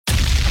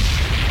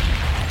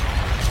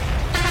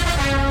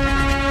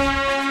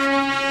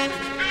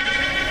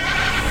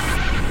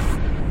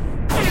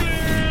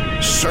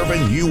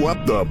serving you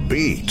up the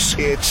beats.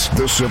 It's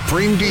the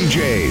Supreme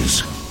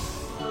DJs.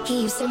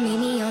 He used to meet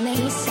me on the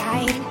east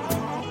side.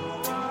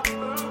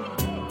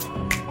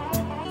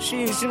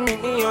 She used to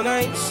meet me on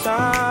the east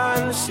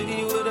side, the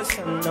city with the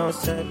sun on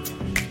set.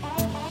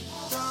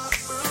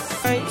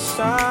 East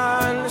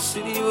side, the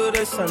city with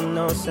the sun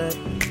on set.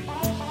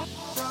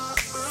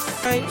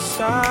 East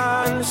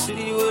side, the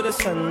city with the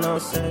sun on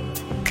set.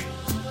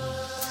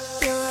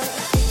 You're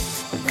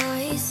a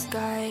nice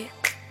guy,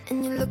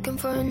 and you're looking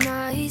for a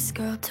nice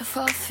girl to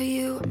fall for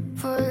you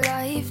for a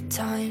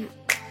lifetime.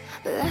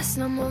 But that's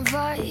not my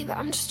vibe,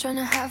 I'm just trying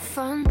to have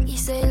fun. You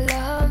say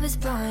love is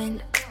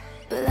blind,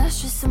 but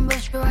that's just some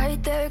bullshit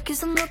right there.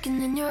 Cause I'm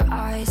looking in your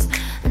eyes,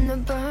 and the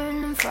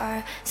burning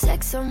fire.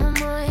 Sex on my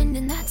mind,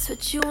 and that's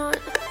what you want.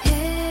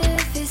 Here,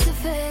 face to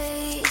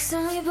face,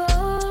 and we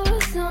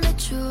both know the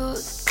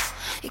truth.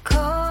 You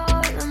call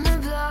on my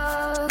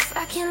bluff,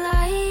 I can't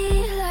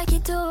lie like you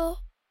do.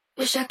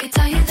 Wish I could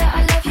tell you that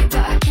I love you,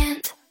 but I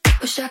can't.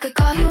 Wish I could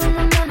call you in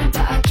the morning,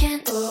 but I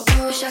can't.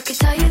 Wish I could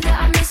tell you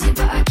that I miss you,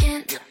 but I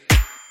can't.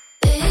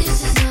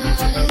 This is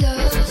not a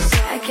love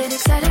song. I get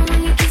excited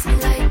when you kiss me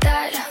like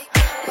that.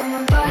 Put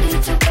my body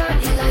to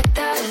body like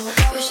that.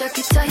 Wish I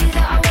could tell you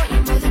that I want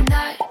you more than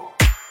that.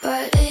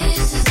 But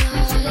this is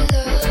not a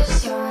love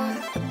song.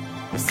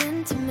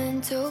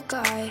 Sentimental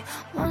guy,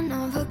 one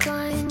of a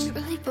kind.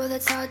 Really, boy,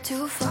 that's hard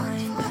to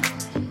find.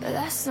 But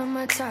that's not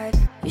my type.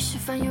 You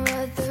should find your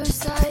other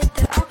side.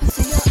 The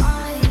opposite of your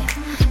eye.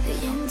 The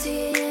yin to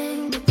your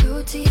yang, the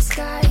blue to your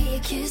sky. Your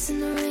kiss in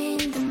the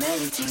rain, the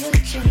melody to your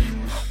chain.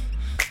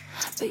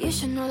 But you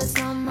should know that's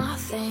not my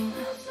thing.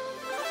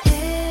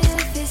 Here,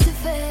 face to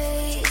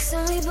face,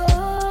 and we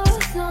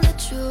both know the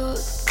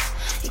truth.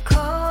 You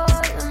call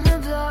on the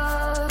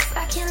bluff,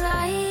 I can't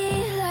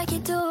lie like you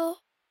do.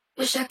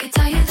 Wish I could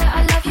tell you that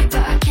I love you,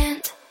 but I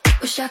can't.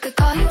 Wish I could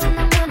call you in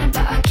the morning,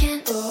 but I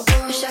can't.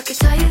 Wish I could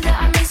tell you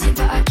that I miss you,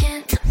 but I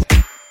can't.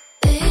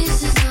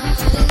 This is not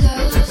a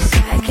love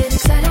song. I get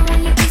excited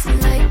when you kiss me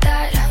like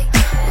that.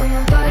 Put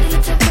my body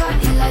to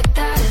body like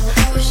that.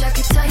 Wish I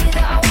could tell you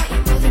that I want you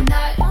more than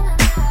that.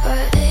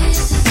 But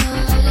this is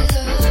not a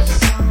love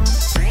song.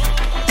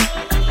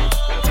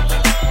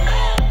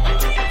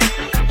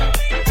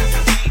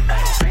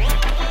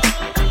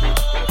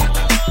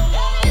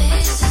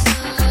 This is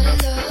not a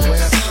love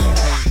song.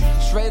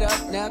 Straight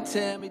up now,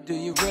 tell me, do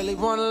you really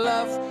wanna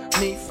love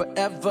me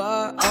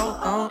forever?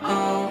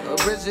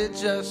 Or is it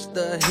just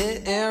a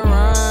hit and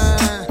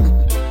run?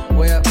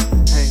 Well,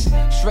 hey,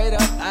 straight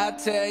up, I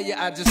tell you,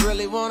 I just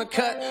really wanna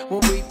cut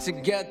when we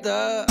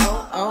together.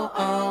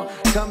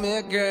 Come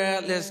here,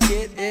 girl, let's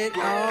get it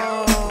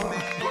on.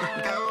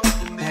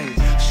 Hey,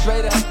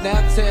 straight up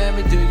now, tell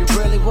me, do you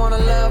really wanna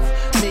love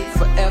me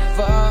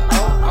forever?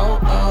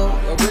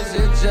 Or is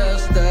it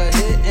just a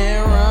hit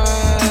and run?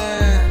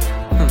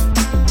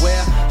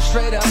 Well,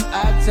 straight up,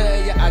 I tell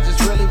you, I just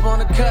really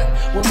wanna cut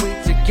when we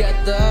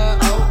together.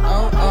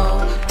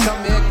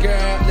 Come here,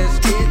 girl, let's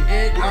get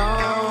it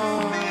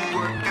on.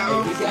 Hey,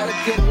 we got a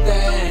good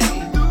thing.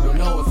 Don't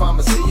know if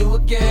I'ma see you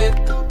again,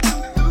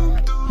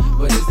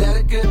 but is that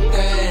a good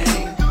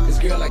thing? Cause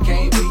girl, I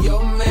can't be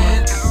your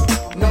man.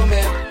 No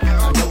man,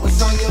 I know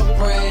what's on your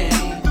brain.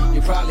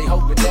 You probably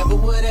hope it never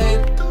would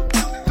end.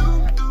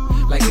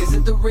 Like, is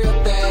it the real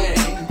thing?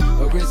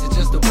 Or is it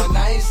just a one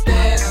night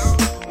stand?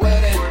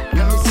 Well then,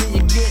 let me see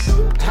you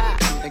get high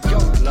and go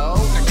low.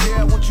 Now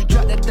girl, won't you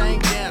drop that thing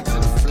down to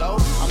the floor?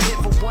 I'm here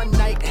for one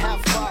night, how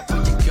far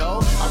will you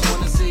go? I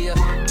wanna see you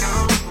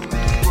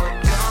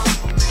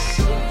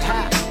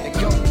high and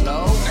go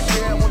low. Now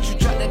girl, won't you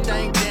drop that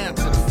thing down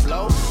to the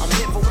floor? I'm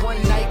here for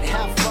one night,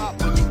 how far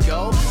will you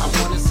go? I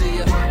wanna see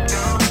you.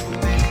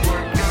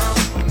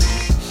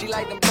 She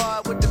like them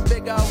boy with the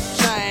big old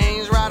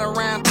chains, ride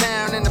around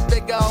town in the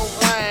big old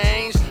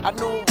range. I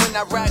knew it when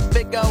I rock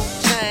big old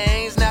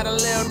chains. Now the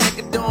little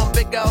nigga doing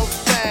big old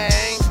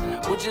things.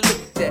 Would you look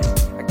at that?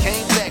 I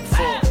came back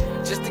for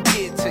it, just to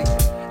get to you,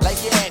 like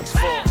you asked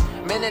for.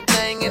 Man, that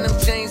thing in them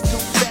jeans too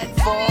fat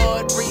for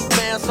it.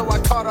 Rebound, so I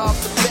caught off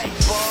the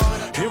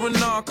backboard. Hear a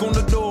knock on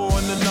the door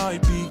and the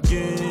night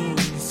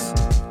begins.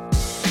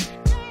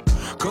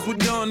 Cause we've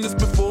done this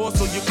before,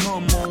 so you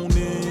come on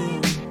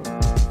in.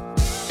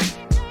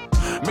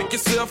 Make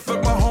yourself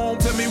at my home,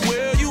 tell me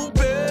where you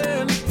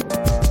been.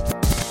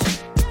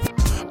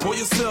 Pour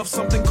yourself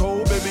something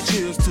cold, baby,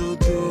 cheers to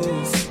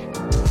this.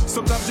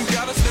 Sometimes you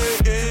gotta stay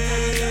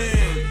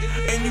in,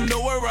 and you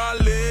know where I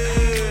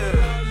live.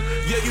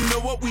 Yeah, you know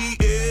what we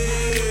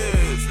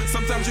is.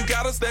 Sometimes you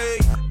gotta stay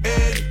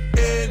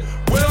in.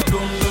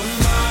 Welcome to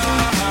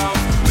my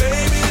house,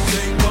 baby,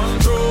 take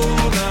control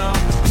now.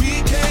 We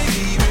can't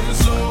even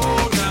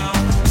slow down.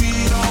 We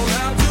don't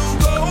have to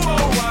go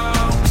a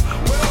while.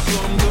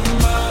 Welcome to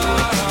my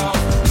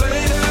house,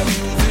 play that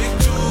music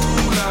too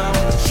loud.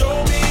 Show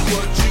me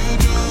what you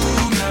do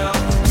now.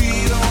 We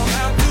don't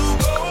have to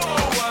go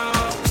a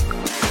while.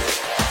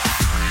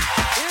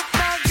 If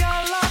I got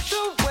locked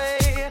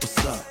away,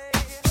 What's up?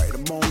 Right,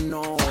 I'm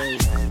on.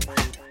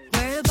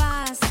 We're the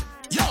boss.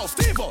 Yo,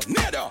 still.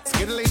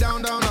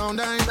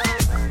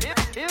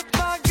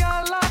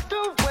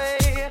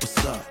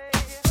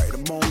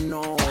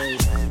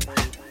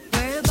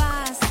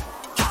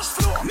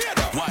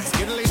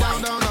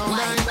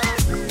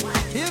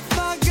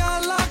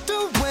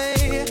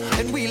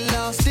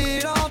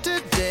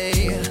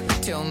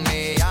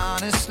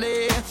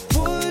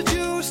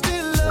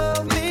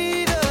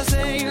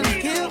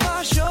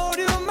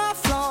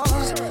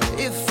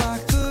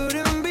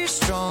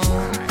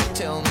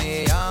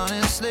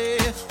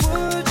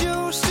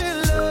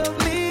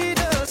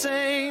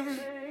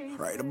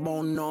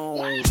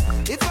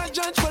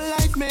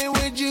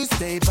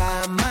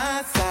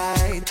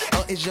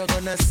 you're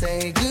gonna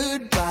say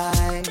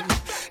goodbye.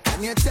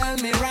 Can you tell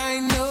me right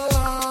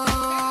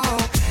now?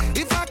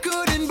 If I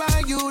couldn't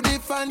buy you the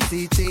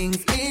fancy things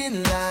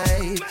in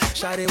life,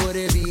 shawty, would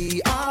it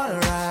be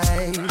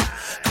alright?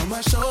 Come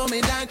and show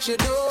me that you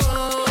do.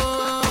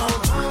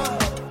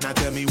 Now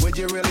tell me, would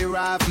you really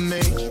ride for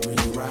me?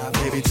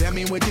 Baby, tell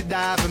me, would you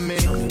die for me?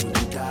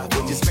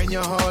 Would you spend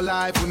your whole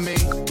life with me?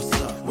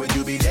 Would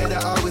you be there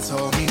to always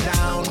hold me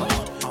down?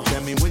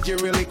 Tell me, would you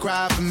really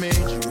cry for me?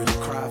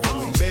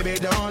 Baby,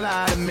 don't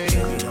lie to me.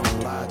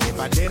 If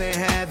I didn't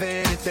have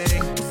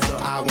anything,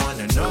 I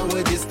wanna know,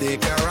 would you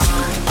stick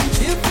around?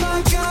 If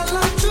I got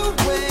locked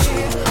away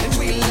and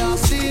we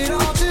lost it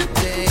all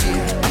today,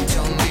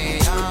 tell me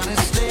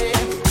honestly,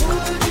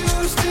 would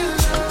you still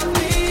love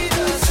me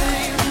the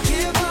same?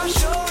 If I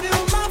showed you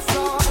my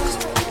flaws,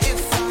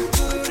 if I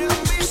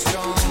couldn't be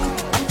strong,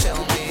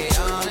 tell me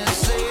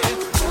honestly,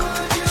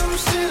 would you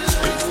still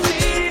love me?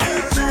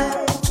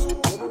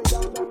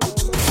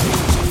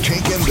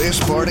 Taking this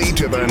party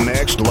to the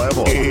next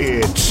level.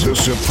 It's the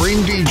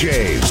Supreme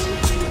DJs.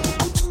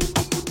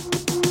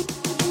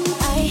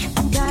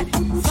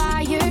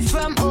 Fired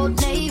from Old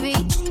Navy.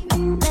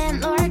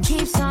 Landlord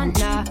keeps on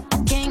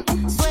knocking.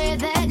 Swear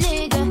that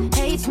nigga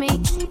hates me.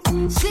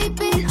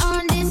 Sleeping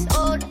on this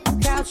old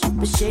couch.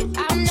 But shit,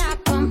 I'm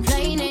not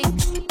complaining.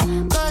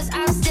 Cause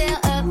I'm still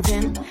up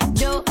in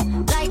dope.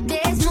 Like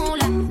there's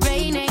moonlight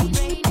raining.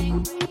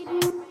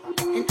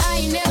 And I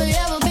ain't never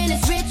ever been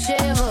this rich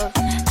ever.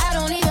 I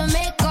don't even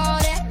make all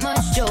that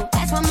much dough.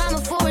 That's my mama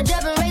for a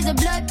double raise the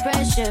blood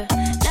pressure.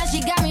 Now she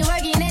got me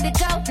working at the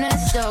coconut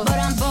store. But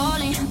I'm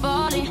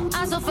ballin',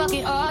 I'm so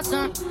fucking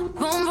awesome.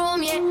 Boom,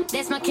 boom, yeah,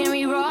 that's my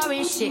Camry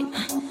roaring shit.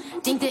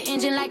 Think the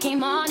engine light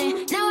came on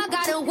it. Now I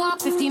gotta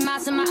walk 50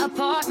 miles to my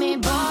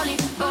apartment. Ballin',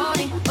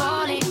 ballin',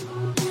 ballin'.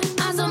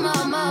 I'm so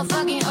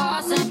motherfucking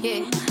awesome,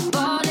 yeah.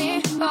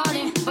 Ballin',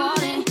 ballin',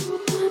 ballin'.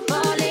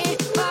 Ballin',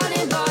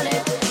 ballin',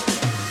 ballin'.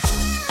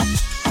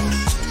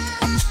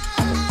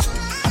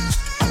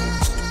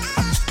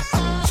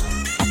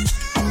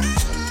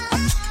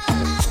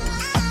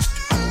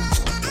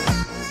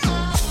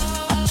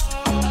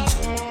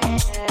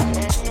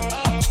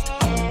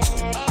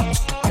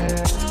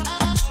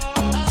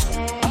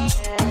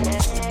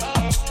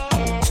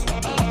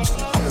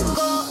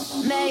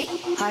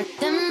 Heart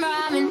them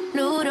ramen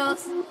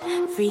noodles,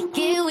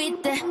 freaky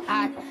with the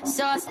hot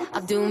sauce.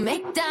 I'll do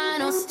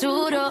McDonald's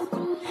doodle.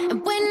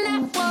 And when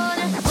I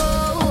wanna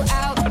go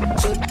out,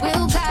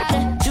 Goodwill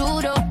gotta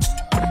doodle.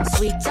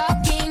 Sweet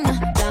talking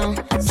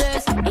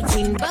downstairs,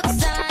 $18,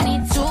 I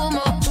need 2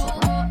 more.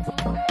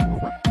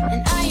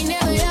 And I ain't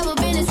never ever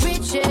been this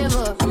rich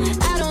ever.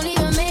 I don't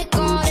even make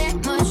all that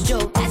much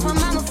dough. That's my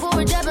mama for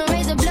a double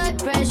raise the blood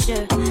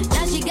pressure.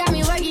 Now she got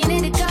me working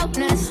in the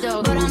coconut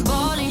store. But I'm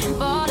ballin',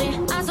 ballin'.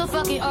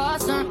 Fucking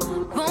awesome.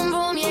 Boom,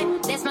 boom, yeah,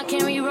 that's my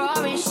Camry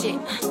roaring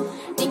shit.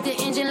 Think the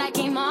engine light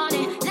came on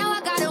it. Now I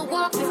gotta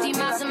walk 50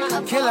 miles to my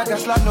apartment. Que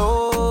largas la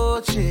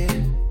noche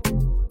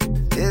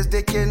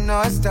desde que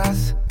no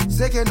estás.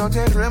 Sé que no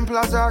te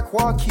reemplaza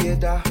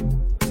cualquiera.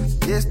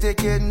 Desde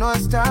que no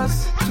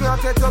estás,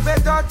 traté de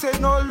olvidarte,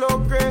 no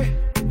logré.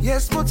 Y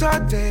es muy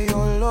tarde,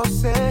 yo lo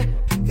sé.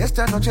 Y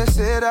esta noche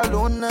será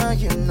luna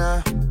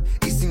llena.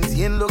 Y sin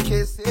ti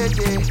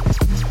enloqueceré.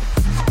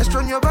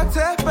 Extraño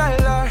verte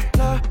bailar,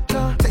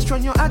 te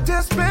extraño a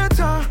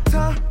despertar,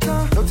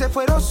 no te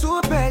puedo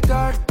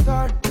superar,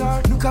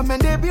 nunca me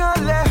debí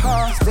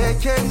alejar. Desde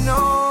que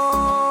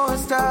no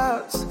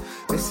estás,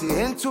 me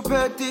siento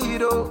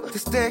perdido.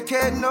 Desde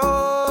que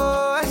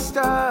no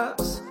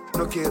estás,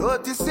 no quiero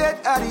decir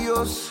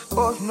adiós,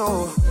 oh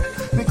no.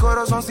 Mi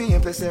corazón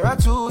siempre será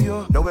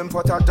tuyo, no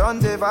importa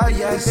dónde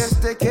vayas.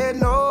 Desde que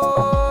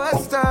no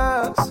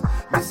estás,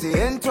 me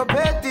siento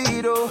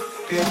perdido,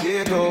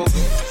 perdido.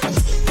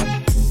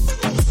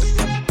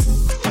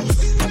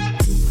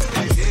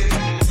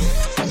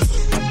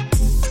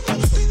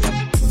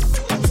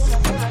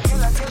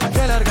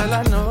 Larga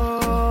la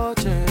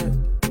noche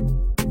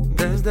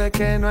desde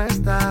que no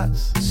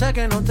estás. Sé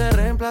que no te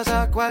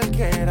reemplaza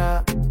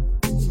cualquiera.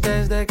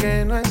 Desde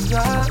que no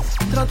estás,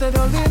 traté de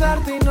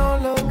olvidarte y no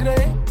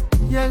logré.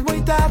 Y es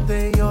muy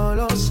tarde, yo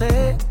lo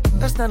sé.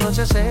 Esta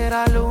noche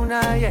será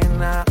luna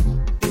llena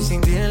y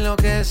sin ti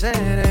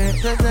enloqueceré.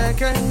 Desde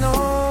que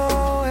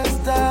no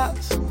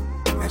estás,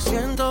 me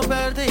siento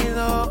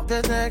perdido.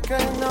 Desde que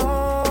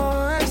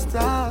no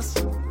estás,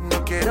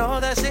 no quiero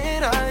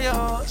decir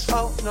adiós,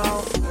 oh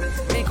no.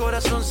 Mi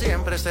corazón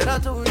siempre será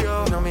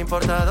tuyo, no me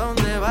importa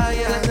dónde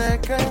vayas. Desde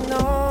que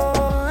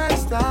no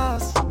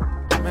estás,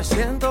 me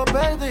siento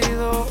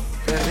perdido,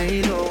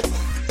 perdido.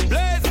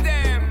 Bless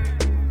them.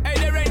 Hey,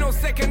 there ain't no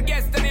second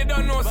guess, and you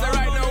don't know. So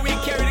right now we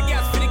carry the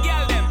gas for the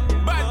girl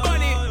them. Bad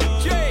Bunny,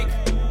 Drake,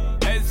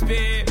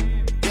 SP.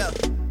 Yeah.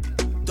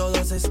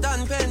 Todos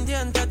están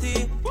pendientes a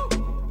ti,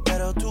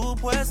 pero tú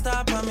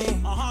puesta pa'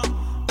 mí,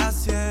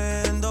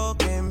 haciendo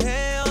que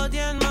me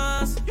odien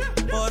más,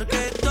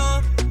 porque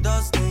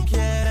todos te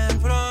quieren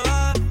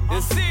probar.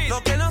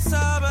 Lo que no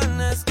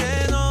saben es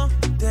que no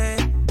te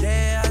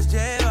dejas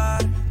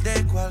llevar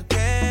de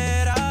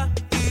cualquiera,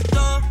 y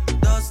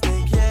todos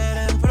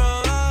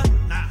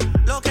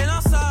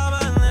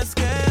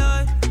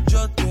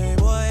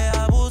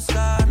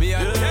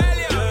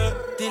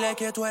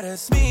Dile que tú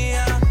eres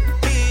mía,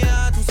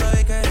 mía, tú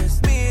sabes que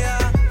eres mía,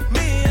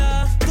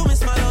 mía. Tú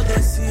misma lo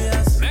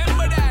decías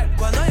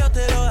cuando yo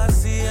te lo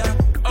hacía.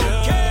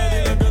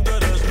 Dile que tú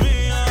eres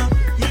mía,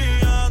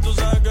 mía, tú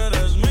sabes que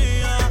eres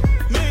mía,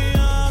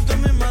 mía. Tú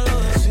misma lo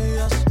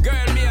decías.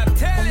 Girl, me a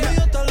tell cuando you.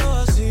 yo te lo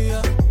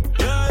hacía.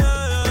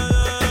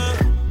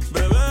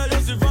 Bebé,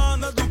 yo soy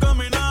fan de tu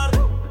caminar.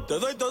 Te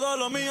doy todo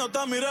lo mío,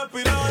 hasta mi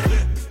respirar.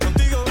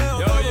 Contigo veo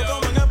todo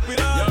como en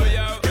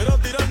espiral. Quiero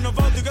tirarnos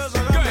fotos y que se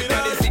hagan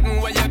mirar.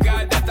 What you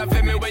got that I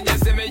feel me when you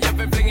see me, you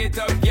fi fling it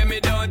up, yeah, me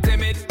don't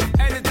timid.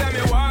 Anytime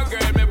you want,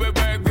 girl, me will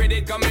work with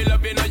it. Come me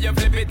love, you know you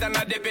flip it and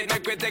I dip it,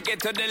 make we take it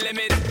to the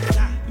limit.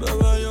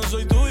 Bebé, yo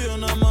soy tuyo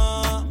nada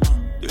más.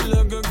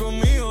 Dile que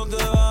conmigo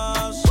te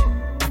vas.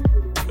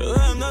 Que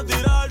dejen de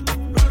tirar.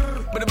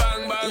 But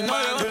bang, bang,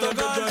 bang. Dile que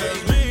tú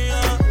eres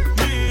mía,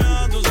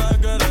 mía. Tú sabes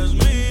que eres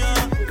mía,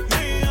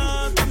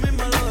 mía. Tú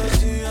misma lo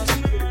decías.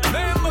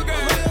 Remember,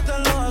 girl. Cuando yo te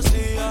lo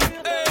hacía.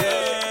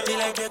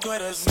 Dile que tú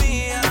eres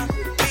mía,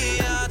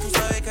 mía, tú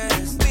sabes que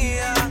eres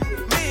mía,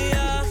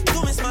 mía.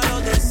 Tú misma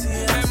lo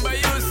decías Remember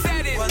you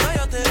said it. cuando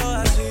yo te lo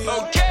hacía.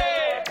 Okay.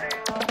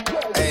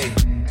 Hey.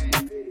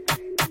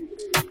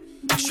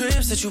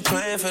 Trips that you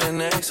plan for the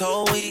next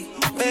whole week.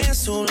 Been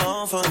too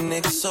long for a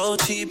nigga so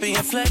cheap. And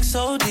your flex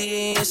OD,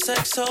 your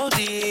sex OD.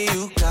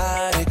 You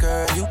got it,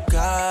 girl, you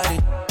got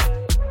it.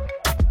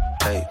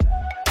 Hey.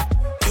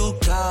 You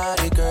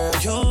got it, girl,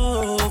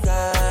 you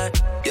got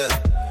it. Yeah.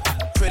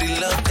 Pretty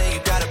little thing,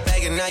 you got a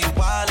bag and now you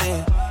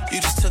wildin'.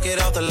 You just took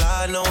it off the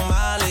line, no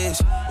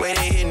mileage. Way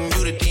they hitting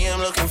you, the DM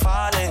looking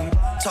falling.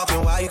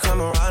 Talking while you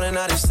come around and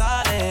now they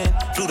silent.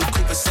 Flew the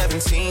Cooper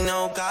 17,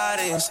 no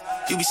guidance.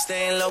 You be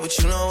staying low, but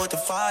you know what the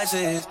fight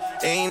is.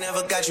 They ain't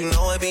never got you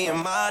know it being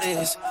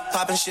modest.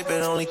 Poppin' shit,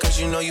 but only cause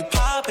you know you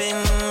poppin',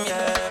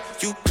 yeah.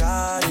 You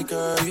got it,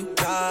 girl, you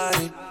got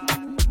it.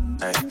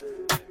 Hey.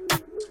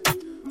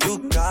 You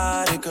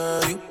got it,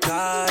 girl, you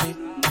got it.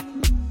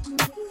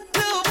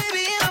 Little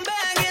baby in a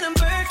bag and I'm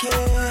Birkin.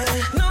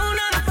 No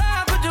 9 to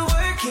 5, put the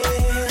work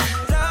in.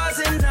 Flaws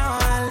and all,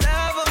 I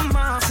love them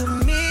all. To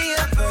me,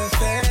 you're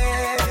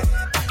perfect.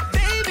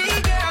 Baby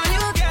girl,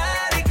 you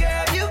got it,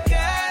 girl, you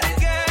got it,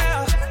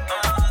 girl.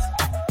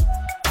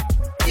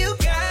 You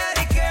got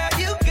it, girl,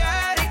 you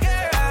got it,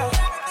 girl.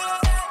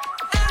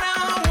 I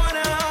don't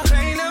wanna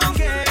play no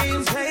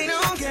games, play no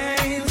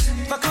games.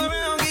 Fuck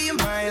around, give you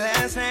my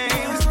last name.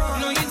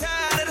 Know you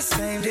tired of the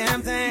same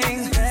damn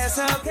thing. That's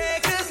okay,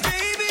 cause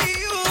baby,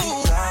 you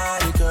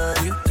got it, girl,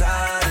 you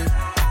got it.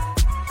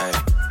 Hey.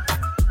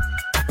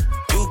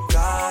 You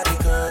got it,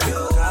 girl, you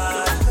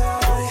got it.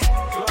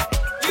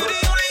 You the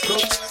only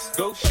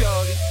Go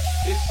shorty,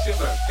 it's your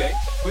birthday.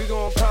 We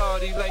gon'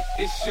 party like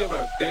it's your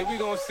birthday. We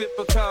gon' sip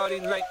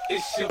Bacardi like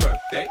it's your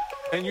birthday.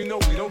 And you know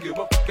we don't give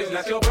a fuck, it's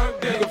not your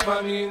birthday. You can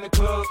find me in the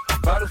club,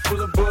 bottle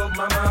full of bug.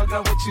 Mama, I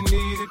got what you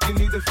need if you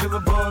need to fill a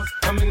buzz.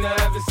 I'm in the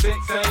having sex,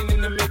 I ain't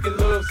in the making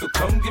love. So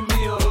come give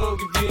me a hug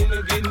if you're in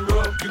the getting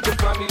rough. You can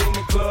find me in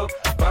the club,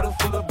 bottle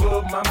full of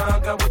bug. Mama, I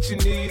got what you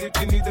need if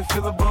you need to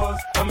fill a buzz.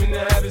 I'm in the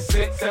having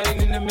sex, I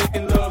ain't in the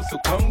making love. So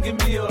come give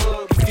me a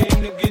hug if you're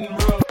in the getting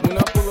rough. When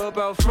I pull up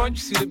out front,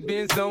 you see the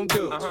Benz on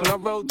dubs. When I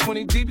roll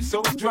 20 deep, it's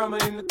always drama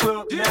in the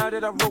club. Now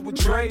that I roll with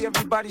Dre,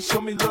 everybody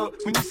show me love.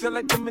 When you sell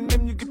like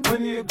Eminem, you get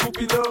plenty of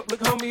groupie love. Look,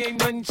 homie, ain't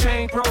nothing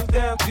changed. Pros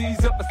down,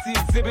 G's up. I see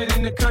exhibit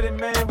in the cutting,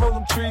 man. Roll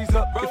them trees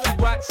up. If you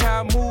watch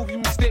how I move, you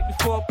mistake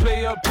before I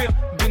play up pimp.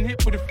 Been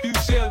hit with a few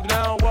shells, but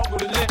I don't walk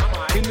with a limp.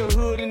 In the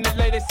hood, in the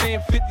lady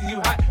saying 50,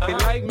 you hot. They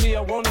like me,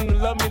 I want them to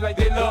love me like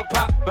they love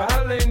pop. But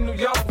holla in New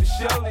York for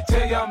sure, they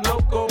tell you I'm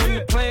local. And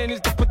the plan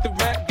is to put the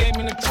rap game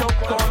in a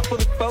choke on.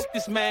 Fully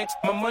focused, man.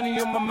 My money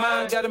on my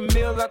mind, got a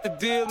meal out the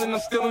deal, and I'm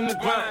still in the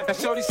grind. Now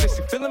shorty says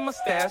she feeling my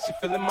style, she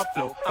feeling my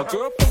flow. A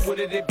girl from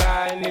Wooded, they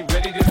buy and they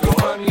ready to go.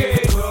 I'm in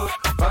the club,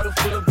 bottle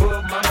full of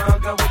bug. Mama, I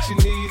got what you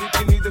need if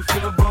you need to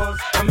fill a buzz.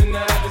 I'm in the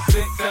having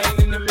sex, I ain't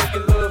in the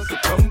making love. So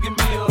come give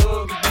me a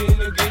hug if you're in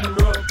the getting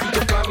rough. You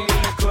can find me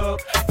in the club,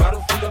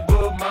 bottle full of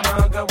bug. Mama,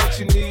 I got what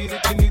you need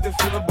if you need to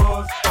fill a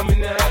buzz. I'm in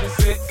the having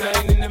sex, I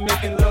ain't in the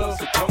making love.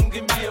 So come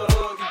give me a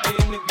hug if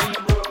you're in the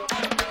getting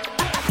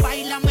rough.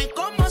 Báilame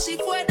como si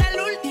fuera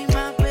la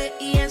última vez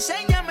y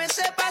enséñame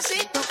ese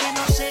pasito que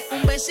no sé,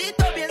 un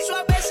besito bien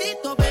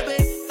suavecito, bebé.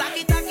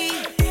 Taqui taqui,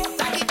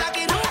 taqui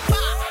taqui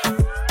rumba.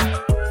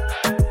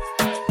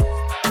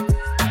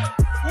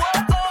 Oh,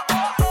 oh,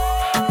 oh,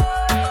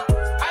 oh.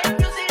 Hay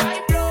music,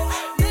 hay flow.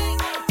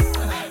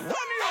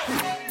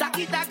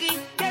 Taqui taqui,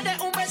 ¿quieres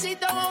un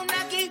besito o un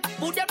aquí?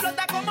 Puya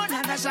flota como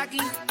Nagasaki.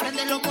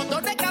 Prende los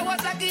motores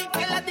Kawasaki.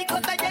 Que la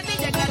discota ya ni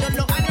llegaron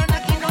los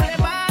Anunnaki, no le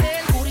baje.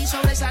 El booty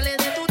sobresale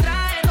de tu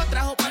traje. No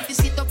trajo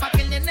panticito pa'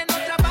 que el nene no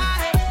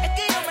trabaje. Es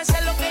que yo me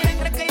sé lo que ella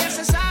cree que ya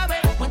se sabe.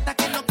 Cuenta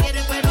que no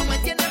quiere pero me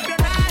tiene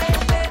espionaje.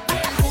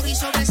 El booty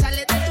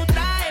sobresale de tu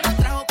traje. No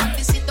trajo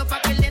panticito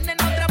pa' que el nene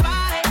no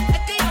trabaje. Es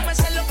que yo me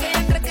sé lo que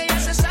ella cree que ya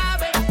se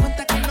sabe.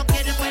 Cuenta que no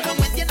quiere pero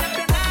me tiene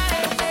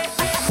espionaje.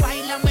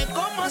 Báilame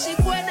como si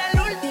fuera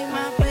la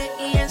última vez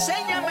y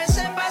enséñame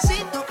ese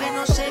pasito que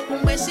no sé,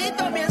 un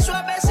besito bien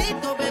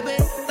suavecito, bebé.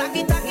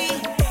 Taqui taqui.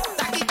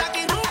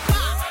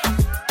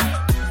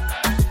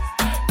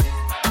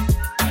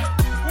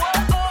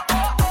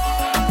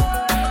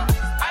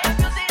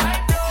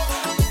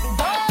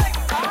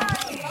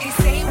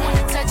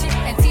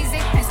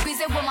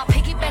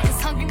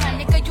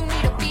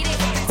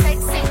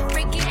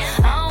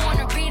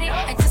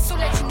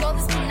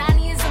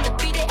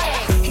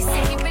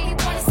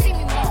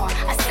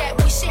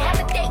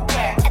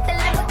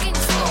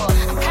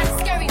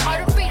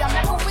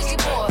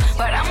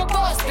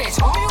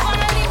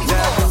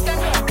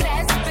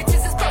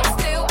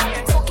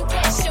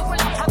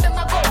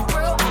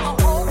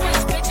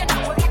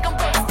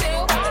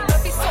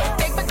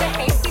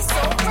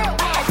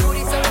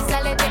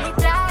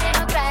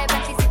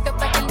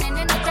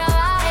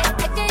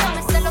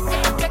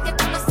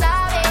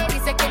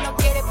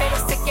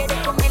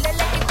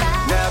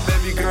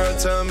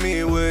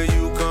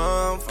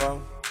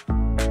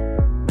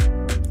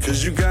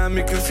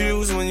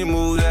 confused when you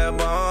move that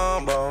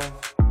bomb bomb.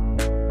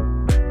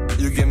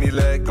 You get me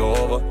let go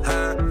over,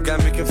 huh?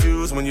 Got me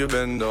confused when you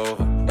bend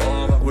over.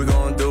 We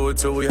gon' do it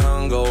till we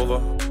hungover.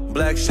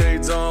 Black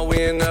shades on, we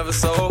ain't never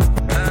sold.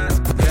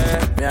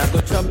 Yeah. Me I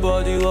go chop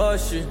body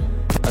washing,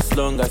 as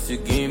long as you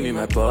give me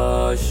my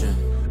passion.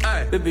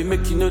 Aye. Baby,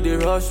 make you know they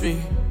rush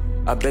me.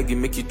 I beg you,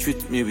 make you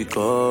treat me with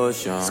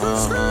caution.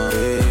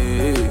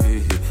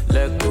 Hey,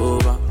 leg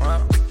over.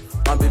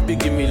 My baby,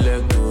 give me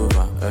leg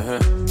over.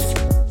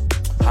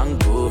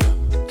 Hangover.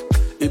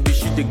 Baby,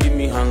 she dey give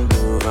me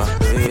hangover.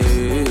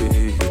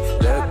 Hey,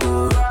 leg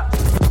over.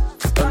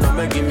 Oh no,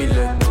 make give me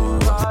leg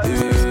over.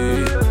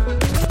 Hey,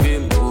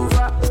 game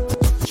over.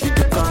 She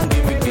dey come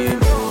give me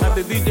game over. My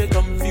baby, they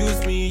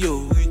confuse me, yo,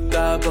 with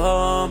that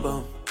bomb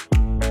bomb.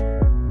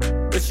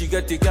 But she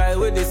got the guy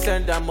where they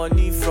send her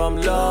money from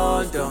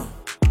London.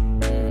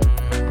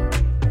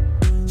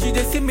 She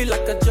they see me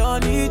like a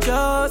Johnny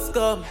just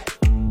come.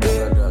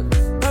 Yeah.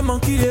 My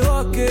monkey they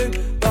walking,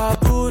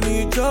 baboon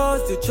he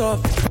just the chop.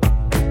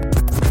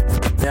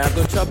 Yeah, I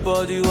go chop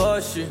all the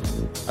washing,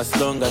 as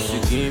long as you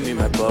give me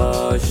my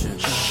passion.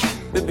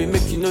 Baby,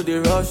 make you know they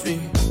rush me.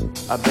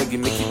 I beg you,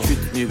 make you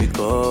treat me with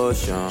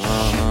caution.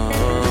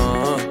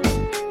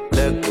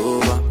 Leg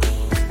over,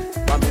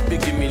 my baby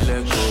give me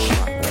leg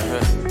over.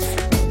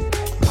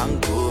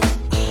 Hangover,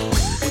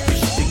 baby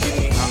she dey give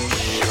me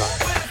hangover.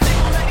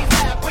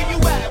 Where you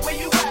at? Where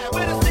you at?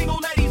 Where the single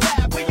ladies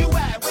at? Where you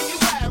at? Where you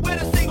at? Where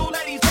the single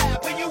ladies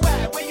at? Where you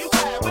at? Where you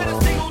at? Where the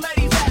single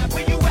ladies at?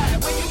 Where you at?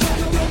 Where you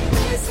at?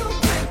 Please don't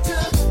break to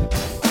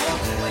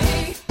walk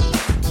away.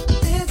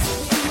 Dance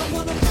with me, I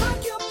wanna rock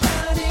your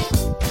body.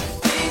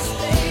 Please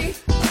stay.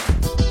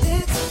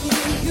 Dance with me,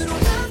 you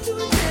don't have to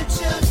admit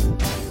ya.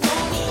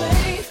 Walk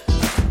away.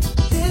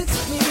 Dance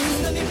with me,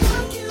 let me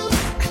rock you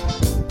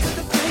to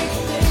the break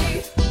of day.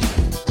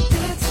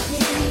 Dance with me,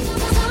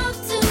 Talk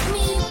to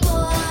me,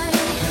 boy.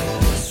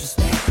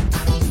 disrespect. I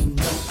don't mean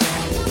no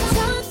harm.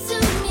 Talk to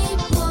me,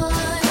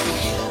 boy.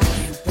 Can't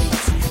wait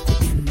to have to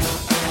in my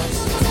arms.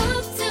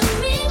 Talk to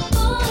me,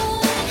 boy.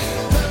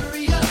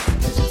 Hurry up,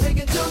 'cause you're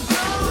taking too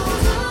long.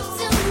 Talk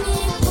to me,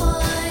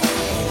 boy.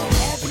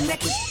 Have you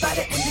naked by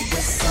the end of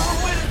this song?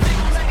 Where the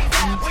single ladies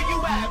at? Where you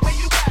at? Where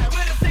you at?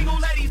 Where the single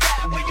ladies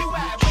at? Where you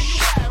at? Where you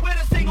at? Where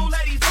the single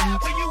ladies at?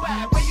 Where you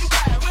at? Where you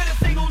at? Where the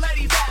single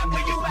ladies at?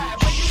 Where you at?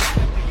 Where you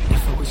at?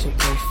 If I was your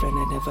boyfriend,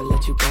 I'd never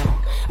let you go.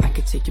 I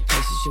could take you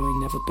places you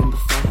ain't never been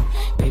before.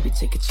 Baby,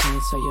 take a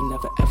chance so you'll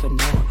never ever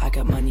know. I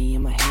got money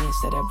in my hands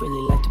that I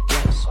really like to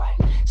blow.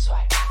 Swipe,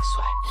 swipe,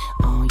 swipe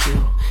on you.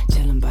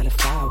 Chillin' by the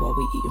fire while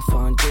we eating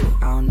fondue.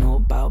 I don't know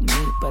about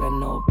me, but I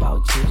know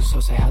about you. So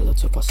say hello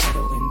to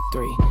falsetto in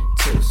 3,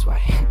 2,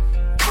 swipe.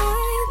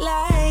 I'd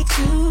like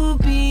to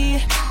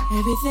be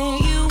everything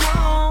you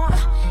want.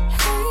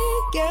 Hey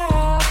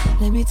girl,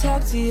 let me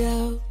talk to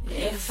you.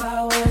 If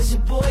I was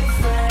your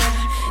boyfriend,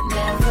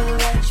 never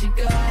let you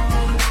go.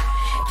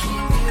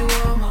 Keep you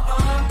on my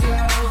arm,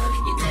 girl.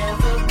 You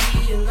never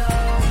be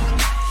alone.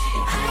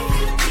 I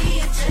could be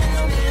a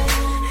gentleman,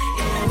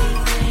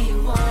 anything you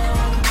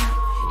want.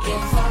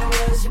 If I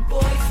was your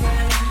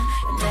boyfriend,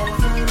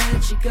 never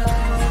let you go.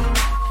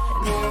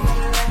 Never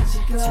let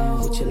you go. Tell me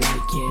what you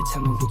like, yeah.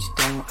 Tell me what you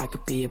don't. I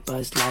could be a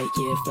Buzz Light,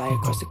 yeah. Fly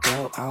across the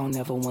globe. I don't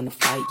ever wanna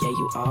fight, yeah.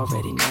 You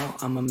already know.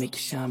 I'ma make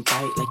you shine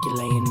bright like you're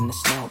laying in the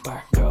snow.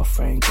 Bar.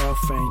 Girlfriend,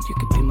 girlfriend, you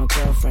could be my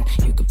girlfriend.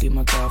 You could be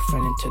my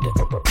girlfriend until the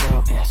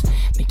world ends.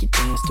 Make you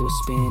dance to a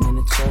spin and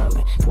a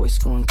twirling. Voice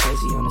going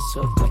crazy on the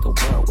silk like a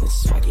whirlwind.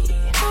 Swaggy.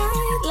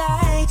 I'd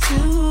like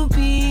to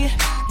be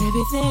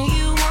everything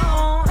you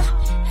want.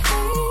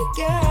 Hey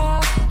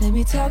girl, let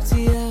me talk to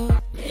you.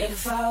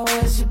 If I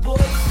was your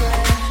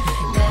boyfriend,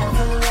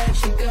 never let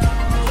you go.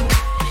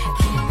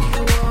 Keep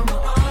you on my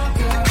arm,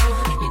 girl.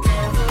 You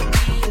never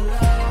be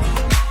alone.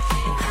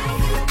 I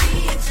could be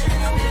a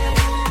gentleman,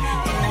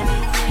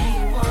 anything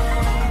you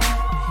want.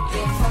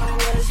 If I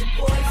was your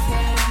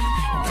boyfriend,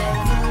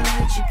 never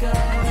let you go.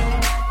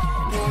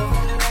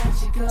 Never let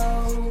you go.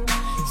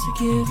 So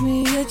give me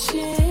a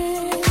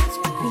chance,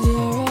 'cause you're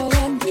all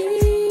I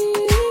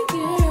need,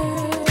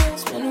 yeah.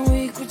 Spend a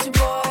week with your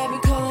boy, I be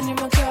calling you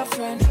my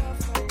girlfriend.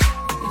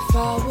 If I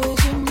was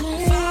your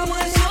man, I'd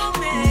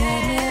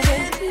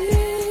never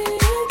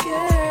leave,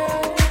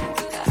 girl.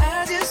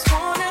 I just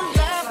wanna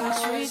love and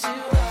treat you.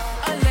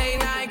 A late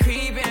night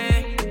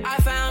creeping, I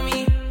found me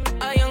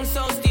a young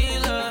soul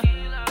stealer.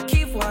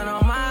 Keep one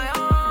on my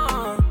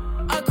arm,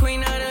 a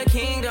queen of the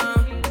kingdom.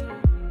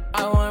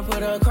 I wanna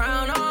put a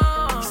crown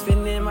on,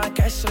 spinning my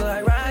cash till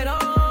I ride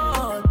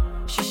on.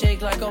 She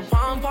shake like a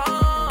pom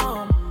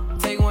pom.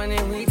 Take one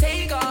and we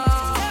take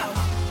off.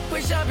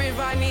 Push up if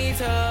I need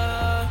to.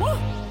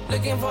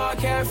 Looking for a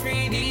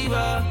carefree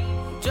diva.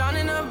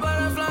 Drowning the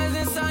butterflies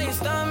inside your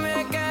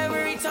stomach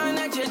every time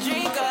that you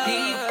drink up.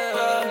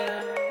 Diva,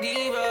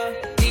 diva,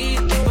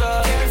 diva,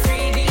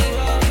 carefree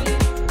diva.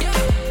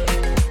 Yeah.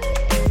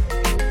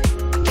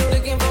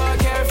 Looking for a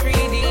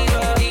carefree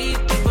diva.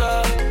 Diva,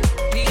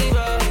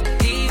 diva,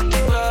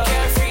 diva,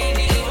 carefree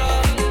diva.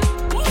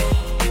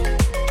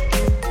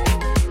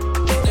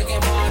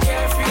 Looking for a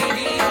carefree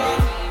diva.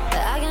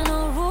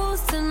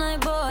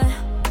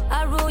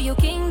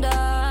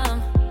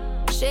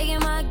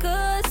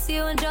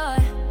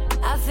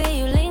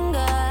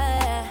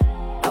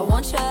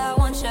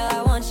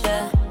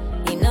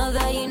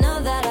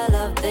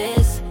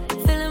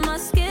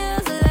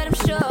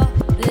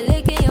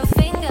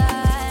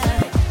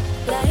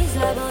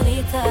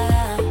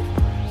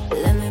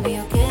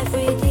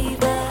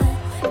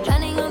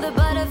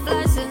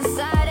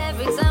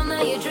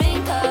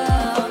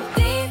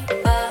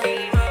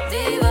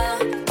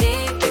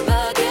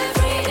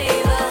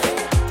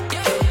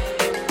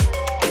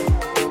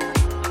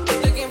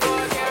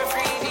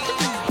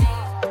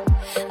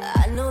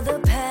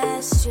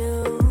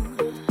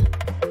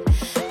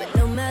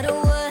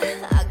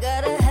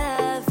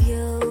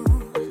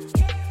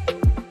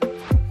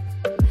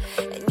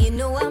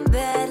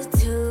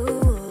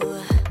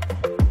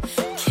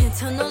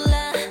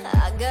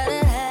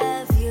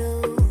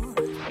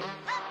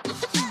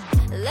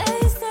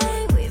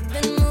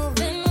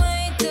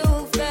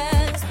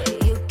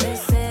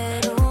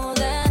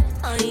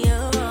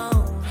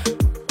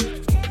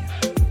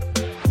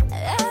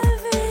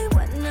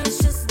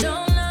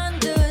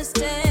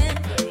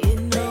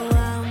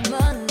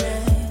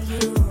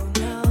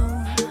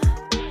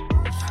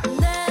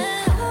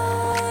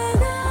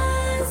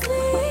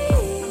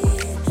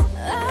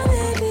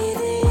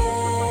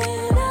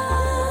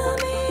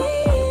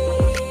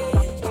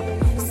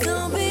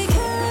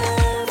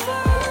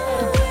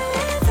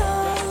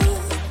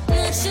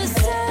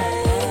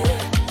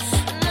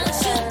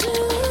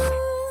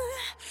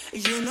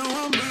 You know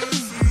I'm bad.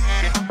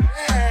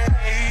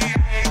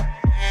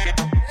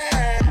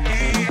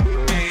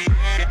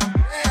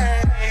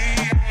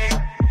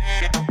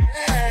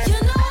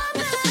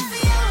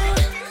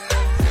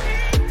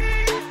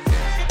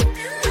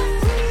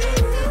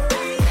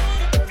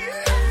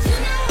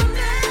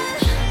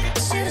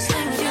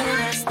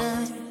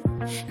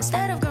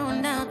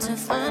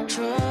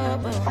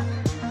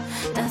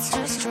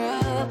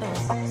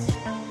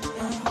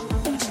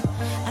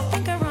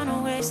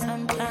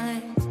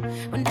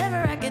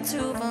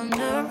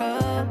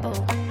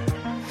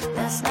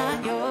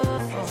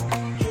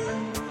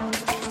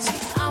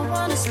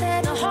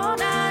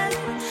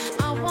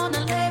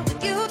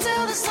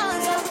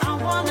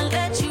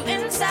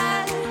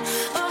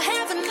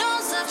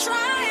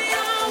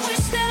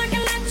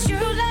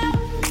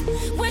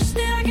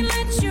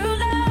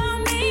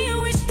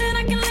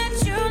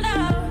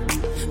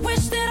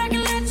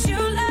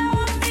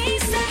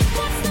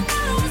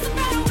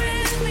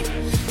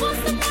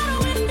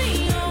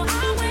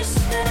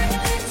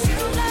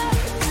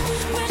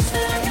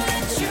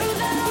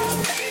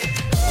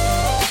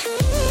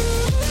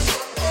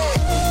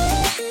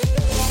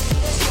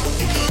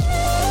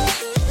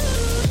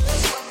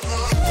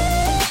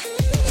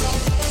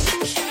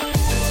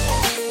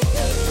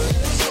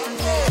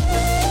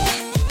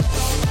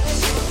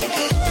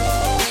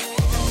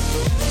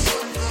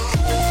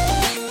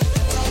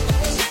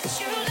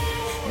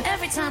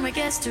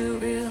 Too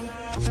real.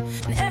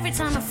 And every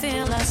time I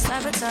feel like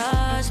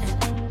sabotaging,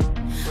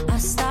 I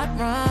start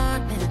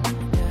running.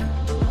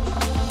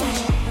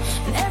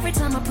 Yeah. And every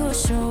time I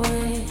push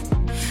away,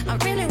 I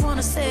really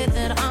wanna say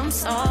that I'm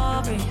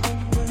sorry,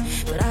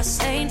 but I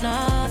say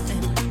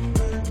nothing.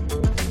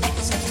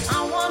 So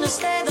I wanna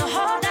stay the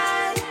whole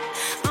night.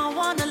 I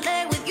wanna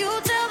lay with you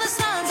till the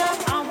sun's up.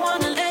 I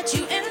wanna let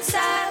you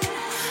inside.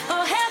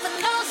 Oh, heaven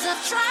knows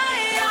I've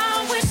tried.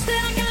 I wish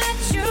that I could let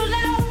you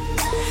love.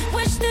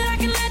 Wish that I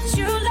could let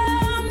you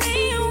love me.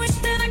 Wish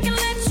that I could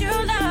let you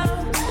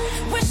love.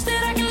 Wish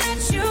that I could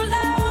let you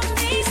love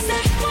me.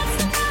 Say, what's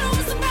the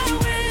matter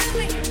with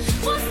me?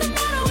 What's the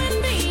matter with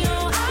me?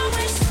 Oh, I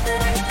wish that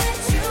I could let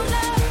you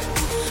love.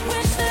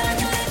 Wish that I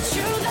could let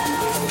you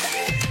love.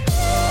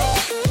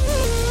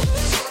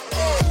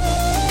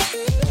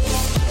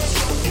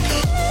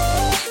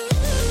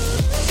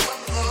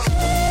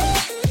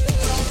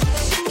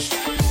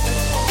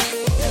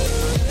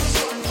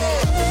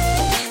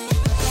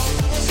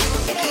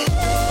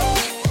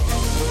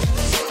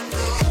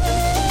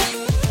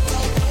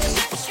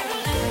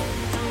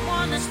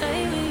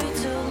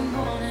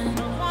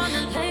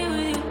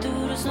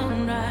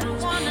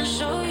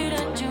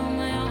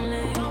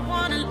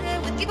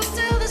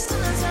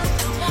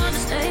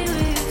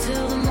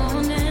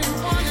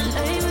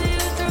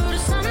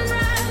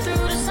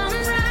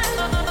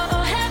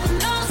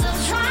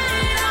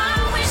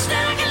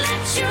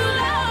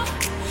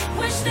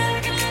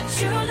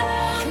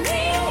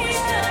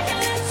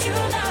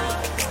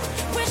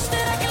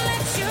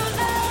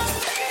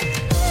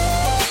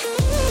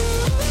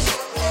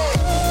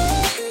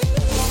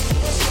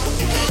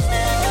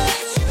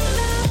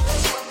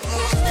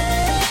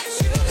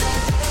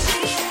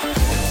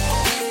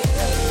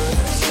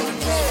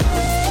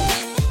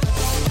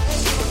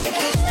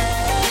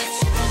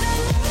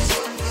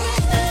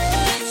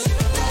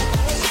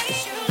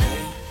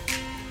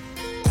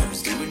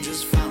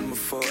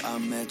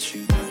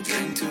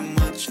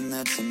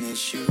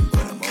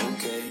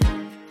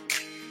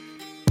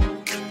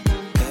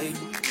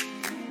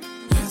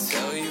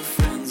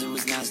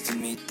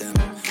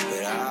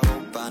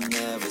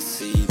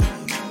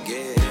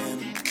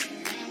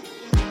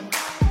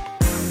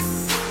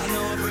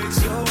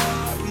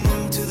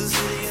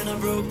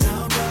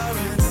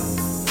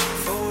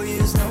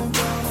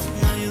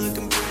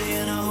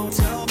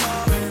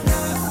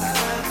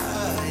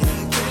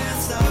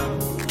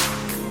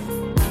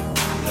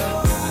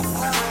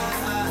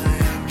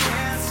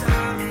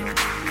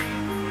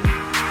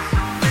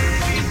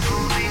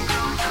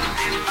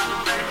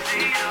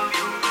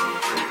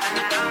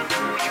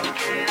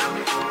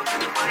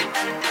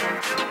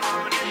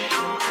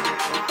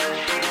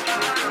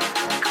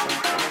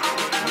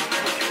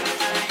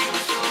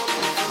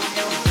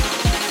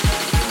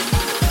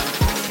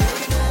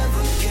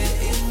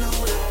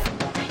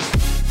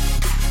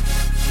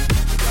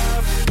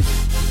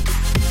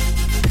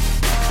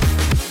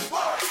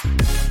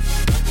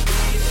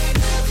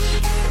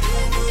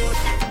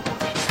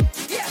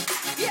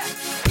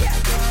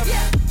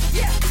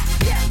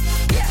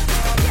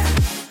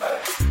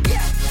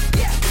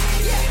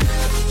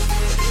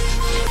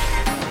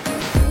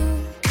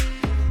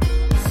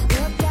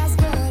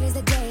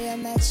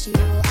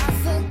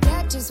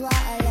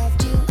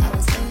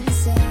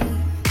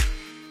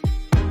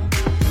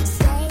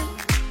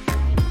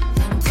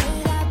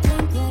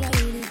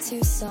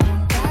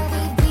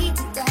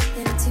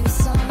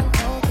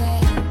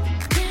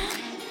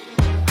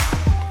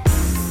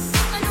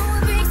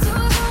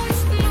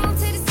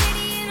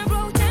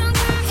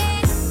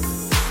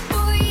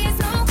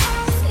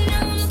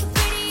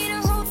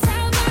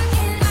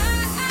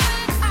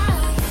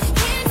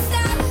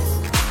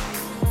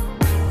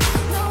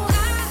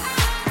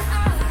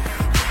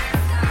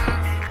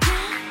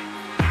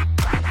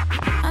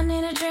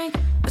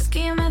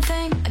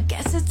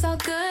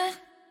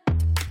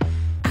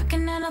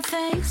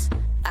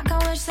 like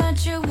I wish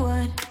that you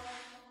would.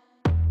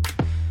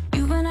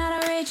 You've been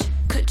out of reach,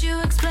 could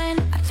you explain?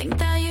 I think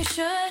that you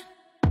should.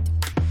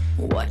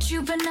 What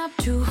you been up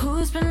to,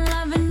 who's been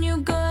loving you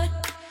good?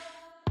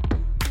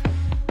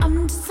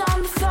 I'm just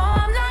on the floor,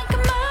 I'm like a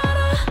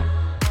murder.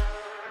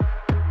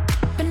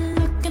 Been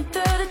looking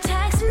through the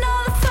texts and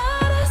all the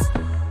photos.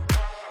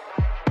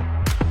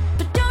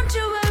 But don't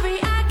you worry,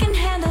 I can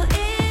handle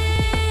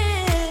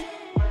it.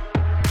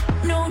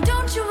 No,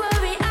 don't you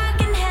worry, I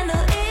can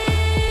handle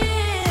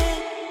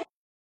it.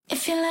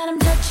 If you let him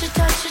touch you,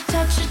 touch you,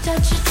 touch you,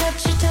 touch you,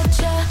 touch you, touch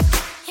you,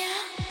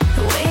 yeah.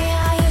 The way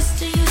I used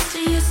to, yeah.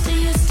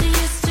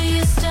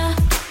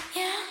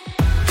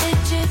 Did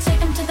you take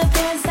him to the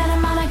bed, set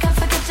him on a cup,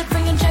 forget to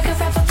bring a jacket,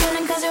 wrap a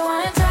pen, cause you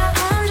wanted to.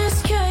 I'm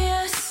just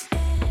curious,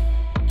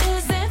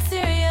 is it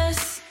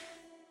serious?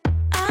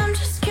 I'm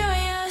just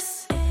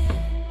curious,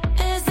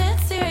 is it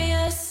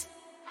serious?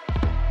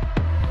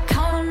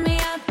 Calling me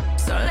up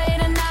so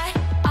late at night,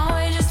 are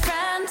we just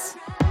friends?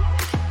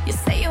 You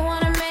say you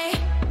wanted me,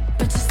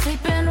 but you're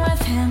sleeping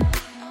with him.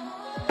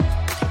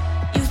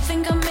 You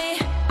think of me,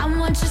 I'm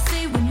what you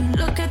see when you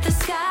look at the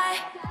sky.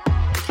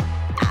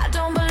 I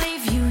don't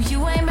believe you,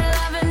 you ain't been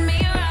loving me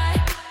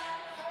right.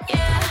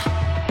 Yeah,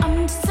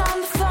 I'm just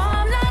on the floor,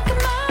 I'm like a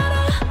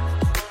murder.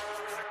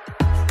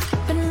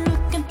 Been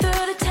looking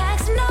through the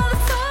texts and all the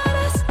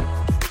photos.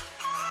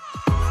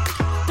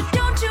 But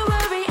don't you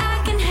worry,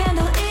 I can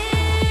handle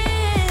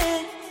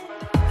it.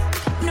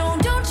 No,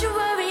 don't you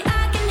worry, I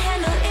can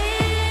handle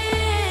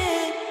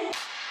it.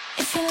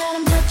 If you let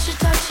him touch you,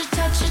 touch you,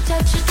 touch you,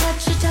 touch you,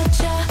 touch you, touch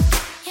you,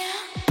 yeah.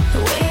 The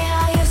way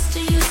I used to,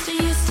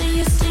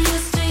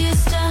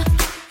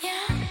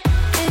 yeah.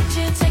 Did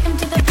you take him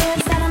to the bed,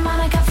 set him on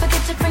a cup,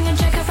 forget to bring a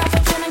jacket, wrap a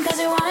pen, cause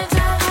you wanted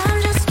to.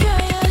 I'm just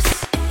curious,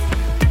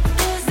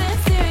 is it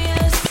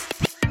serious?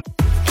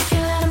 If you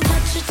let him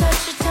touch you,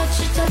 touch you, touch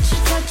you, touch you,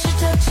 touch you,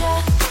 touch you,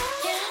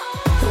 yeah.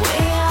 The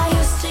way I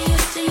used to, yeah.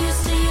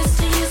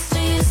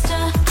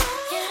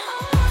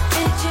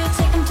 Did you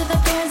take him to the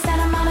bed, set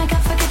him on a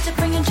cup, forget to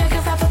bring a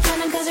jacket, wrap a pen,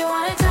 cause you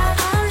wanted to.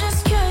 I'm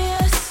just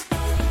curious,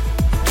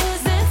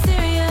 is it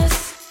serious?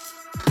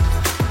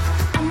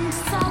 I'm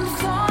just on the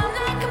floor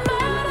like a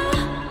murder.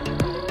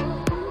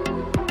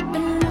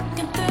 Been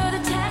looking through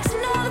the texts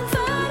and all the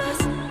photos.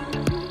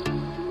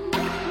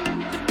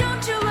 But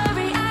don't you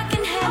worry, I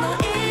can handle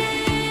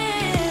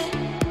it.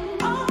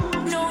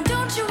 No,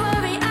 don't you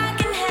worry, I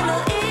can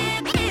handle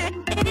it.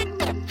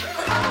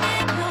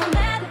 No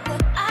matter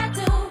what I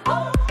do,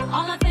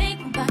 all I think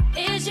about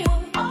is you.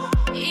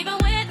 Even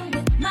when I'm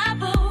with my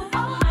boo,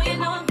 you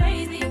know I'm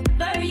crazy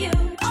over you.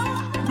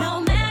 No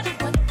matter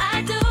what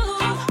I do,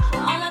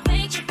 all I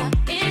think about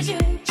is you.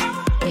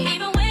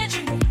 Even when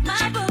you're with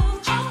my boo,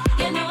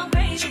 you know I'm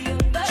crazy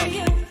over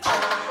you.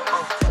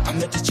 I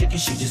met the chicken,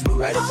 she just moved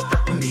right up the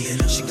top of me.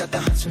 And she got the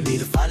hots for me,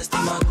 the finest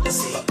thing I could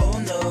see. But oh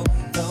no,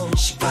 no,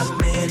 she got a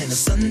man and a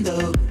son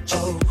though.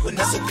 Oh, when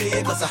that's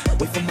okay, cause I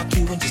wait for my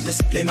cue and just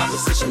display my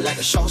position like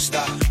a show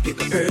star.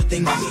 Pick up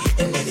everything, mommy,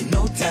 and then in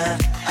no time,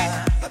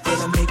 I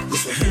better make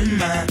this with her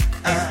mine.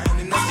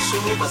 And that's for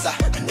sure, cause I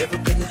never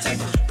been the type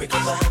to break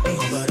up a happy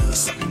home. But it's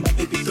something my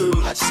baby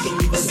through, I just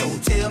can't even. So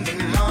tell me,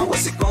 mom,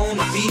 what's it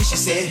gonna be? She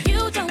said,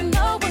 You don't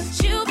know what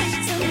you've been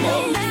to me.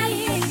 No matter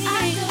what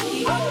I do,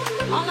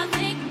 all I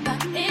think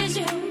about is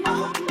you.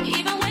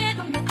 Even when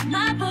I'm with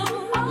my boo,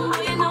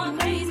 you know I'm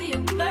crazy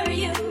over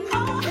you.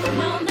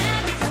 No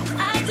matter what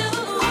I do,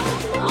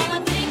 all I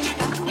think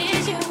about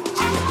is you.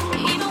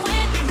 Even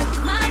when I'm with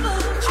my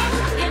boo,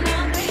 you know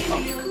I'm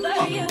crazy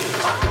over you.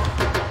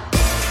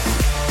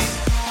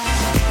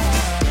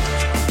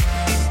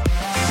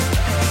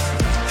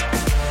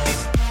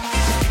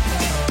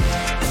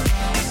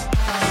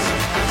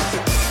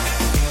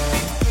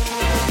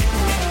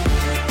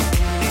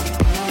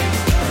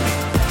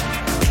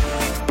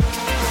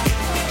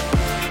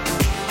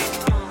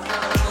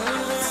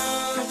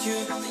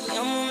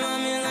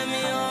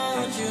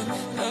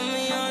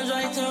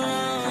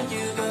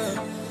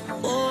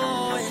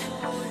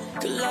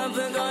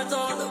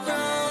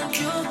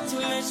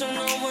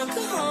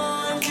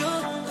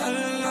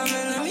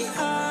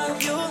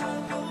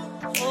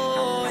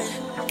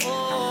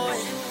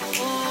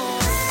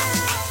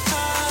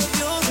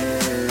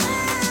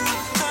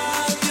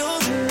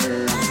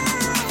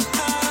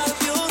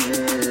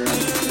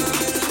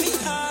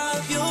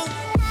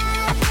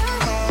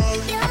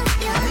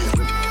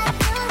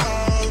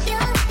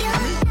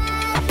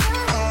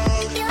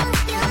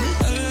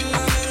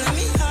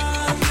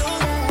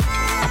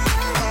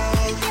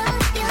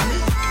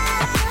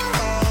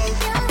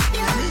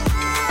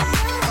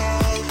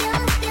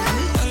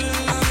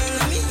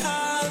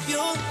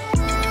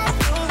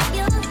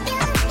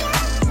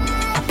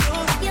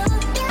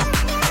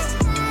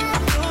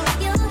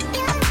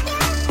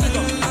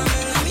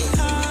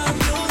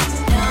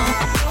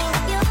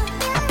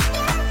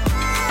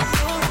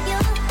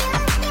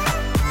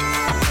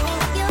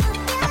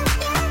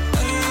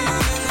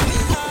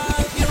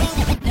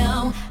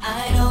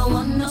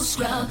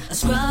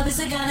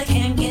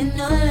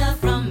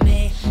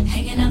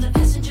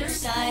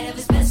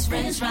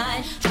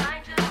 right.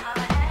 Trying to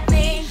holler at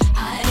me.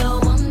 I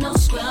don't want no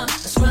scrub. A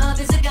scrub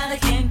is a guy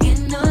that can't get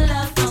no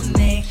love from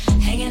me.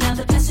 Hanging out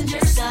the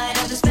passenger side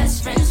of his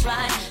best friend's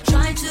ride.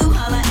 Trying to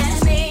holler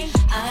at me.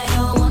 I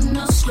don't want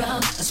no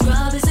scrub. A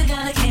scrub is a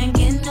guy that can't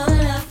get no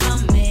love from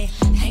me.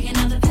 Hanging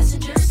out the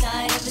passenger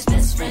side of his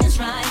best friend's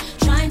ride.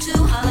 Trying to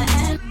holler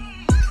at me.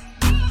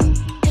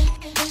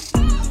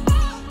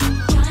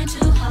 Trying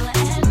to holler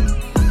at me.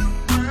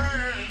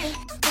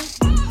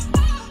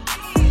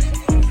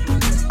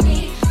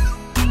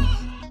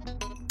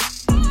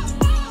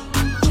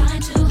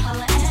 Trying to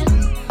holler at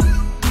me.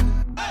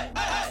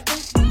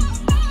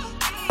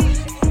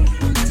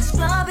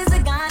 Scrub is a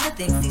guy that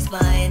thinks he's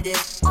flying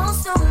this,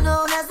 also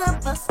known as a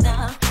buster.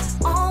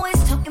 Always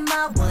talking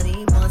about what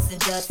he wants to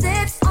just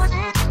sips on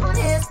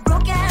his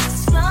broke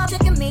ass. Scrub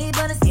checking me,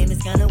 but his game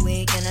is kinda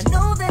weak, and I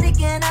know that he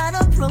cannot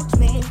approach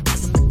me.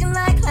 Cause I'm looking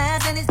like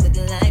class and he's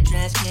looking like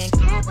trash. Can't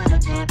get what I'm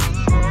taking.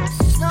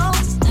 So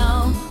no,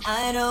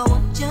 I don't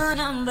want your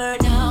number,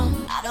 no.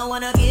 I don't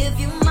wanna give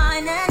you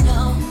mine, and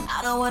no,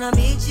 I don't wanna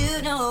meet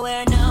you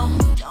nowhere, no.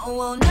 Don't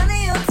want none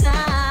of your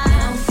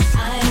time.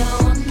 I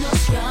don't want no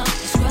scrub.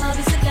 The scrub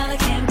is a guy that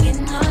can't get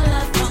no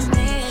love from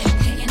me.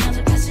 Hanging out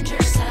the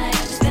passenger side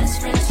of his best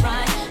friend's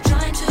ride.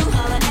 Trying to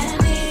holler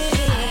at me.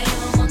 I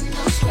don't want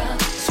no scrub.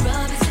 The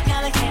scrub is a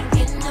guy that can't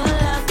get no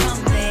love from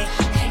me.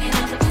 Hanging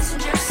out the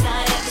passenger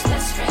side of his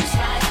best friend's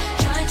ride.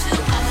 Trying to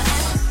holler at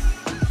me.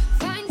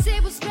 Find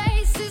table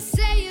spaces,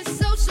 say your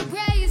social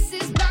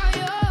graces, bow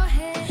your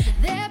head.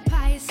 They're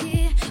pious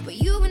here, but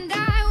you and I,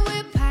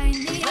 we're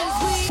pioneers.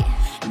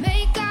 We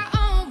make our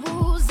own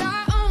rules,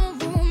 our own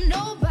room,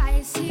 no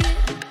bias here.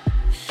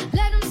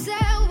 Let them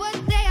sell what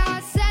they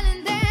are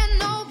selling, there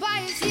no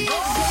bias here.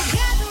 So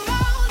gather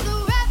all the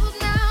rebels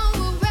now,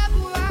 we'll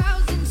rebel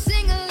rouse and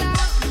sing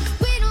aloud.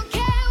 We don't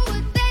care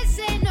what they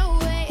say, no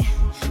way,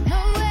 no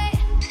way.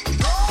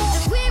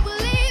 And we will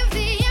leave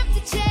the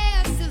empty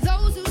chairs to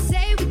those who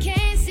say we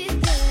can't sit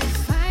there.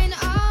 Fine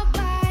all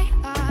by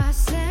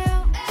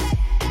ourselves.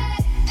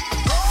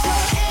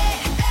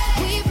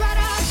 We brought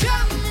our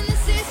drum and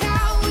this is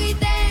how we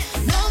dance.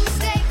 No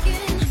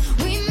mistaking,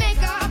 we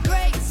make our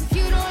breaks. If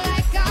you don't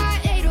like our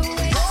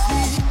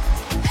 808s,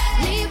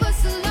 leave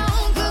us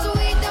alone, cause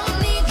we don't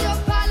need your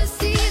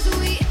policies.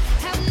 We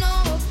have no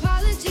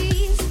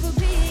apologies for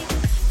being.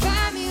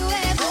 Find me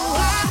where the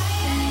wild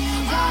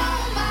things are.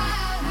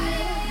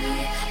 We'll be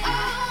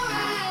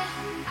alright.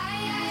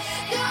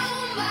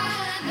 Don't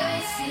mind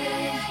us,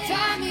 yeah.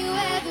 Find me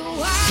where the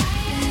wild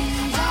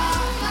things are.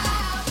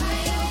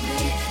 We'll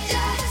be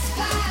just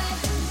fine.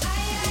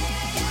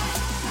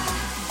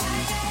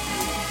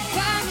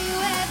 Find me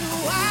where the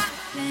wild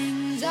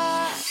things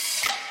are.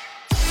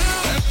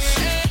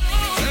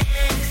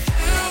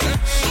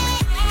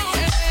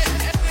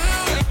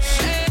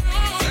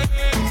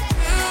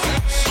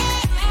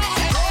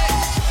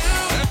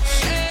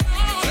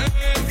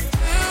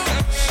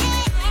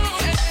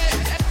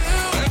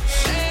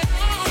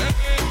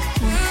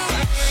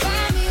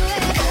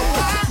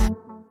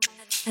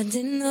 I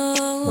didn't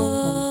know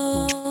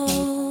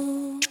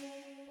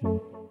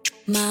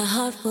my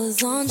heart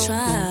was on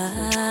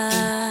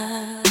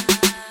trial.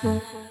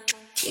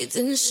 You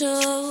didn't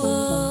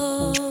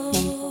show.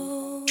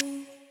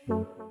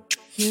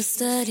 You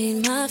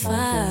studied my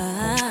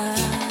file.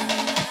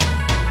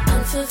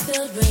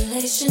 Unfulfilled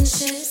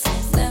relationships,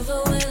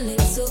 never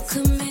willing to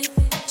commit.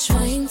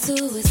 Trying to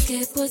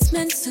escape what's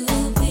meant to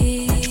be.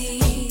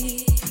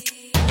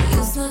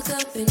 You snuck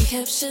up and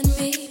captured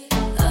me.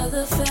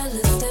 Other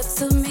fellas stepped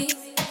to me,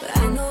 but I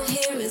know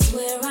here is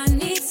where I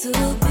need to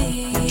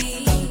be.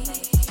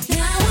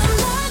 Now I'm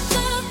locked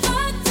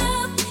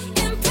up,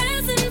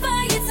 imprisoned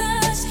by your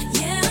touch.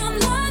 Yeah, I'm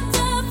locked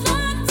up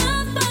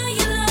by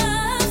your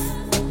love.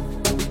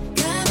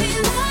 Got me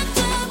locked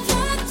up,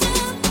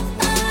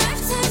 a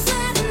lifetime's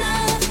not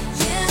enough.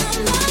 Yeah,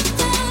 I'm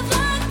locked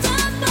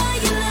up by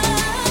your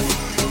love.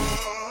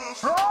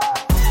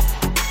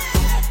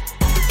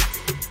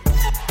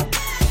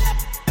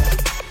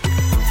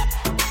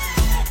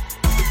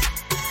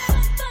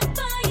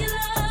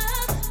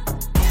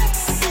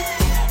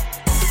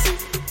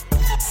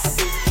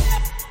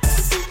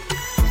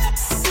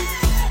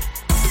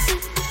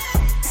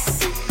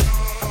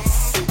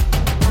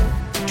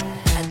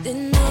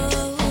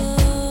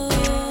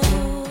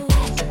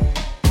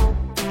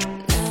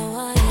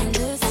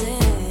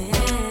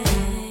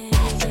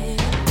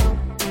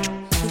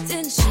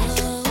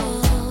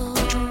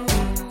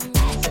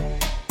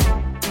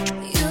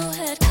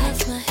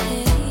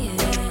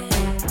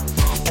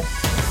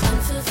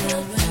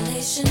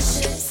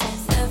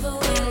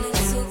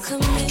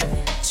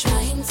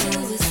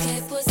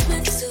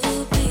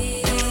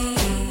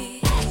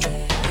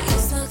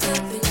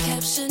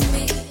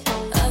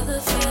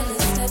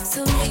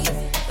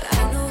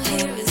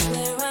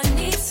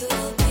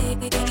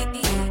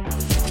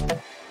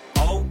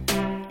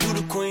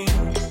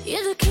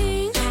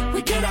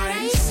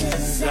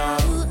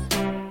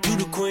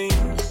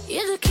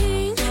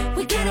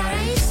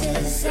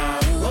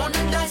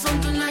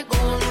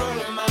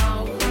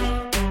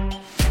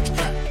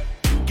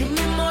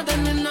 more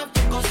than enough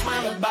to go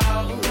smile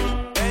about.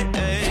 Hey,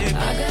 hey.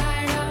 I got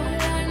all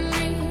I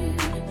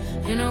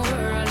need in a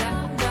world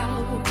of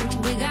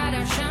doubt. We got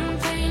our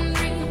champagne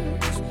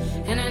drinks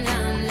and an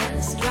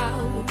endless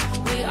drought.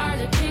 We are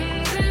the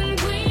kings and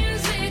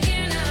queens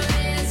taking our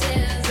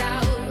faces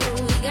out.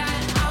 We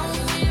got all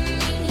we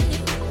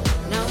need,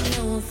 no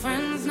new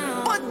friends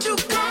now. What you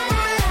call me?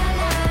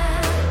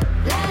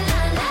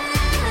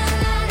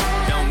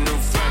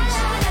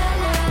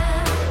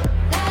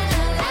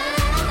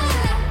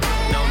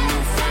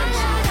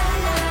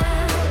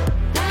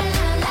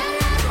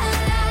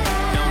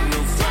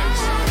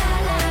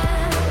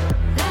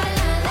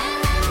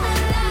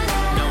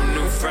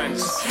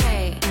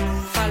 Hey,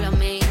 follow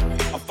me.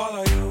 I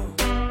follow you.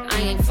 I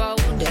ain't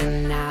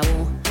folding now.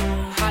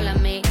 Follow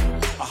me.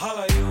 I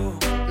holler you.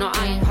 No,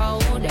 I ain't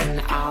holding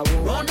out.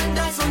 Roll the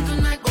dice on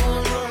tonight, go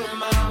and roll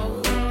them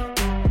out.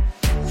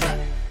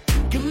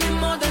 Give me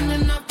more than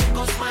enough to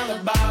go smile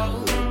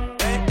about.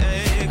 Hey,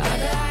 hey. I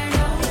got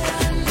all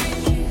I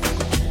need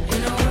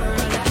in a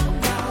world of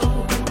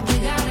doubt. We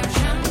got our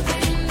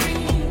champagne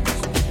drinks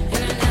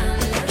and an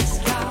endless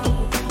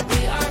drought. We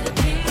are the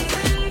kings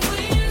and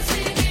queens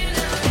taking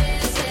our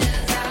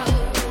faces out.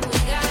 We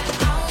got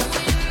all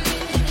we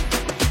need,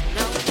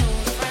 no new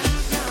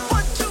friends now.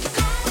 What you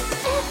call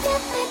me? If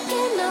you're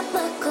picking up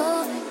my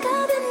call,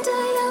 got into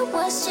your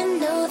watch, you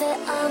know that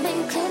I'm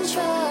in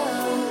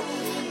control.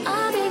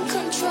 I'm in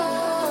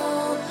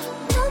control.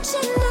 Don't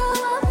you know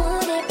I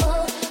want it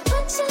all?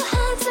 Put your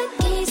hands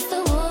against the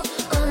wall.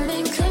 I'm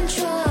in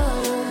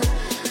control.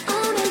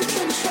 I'm in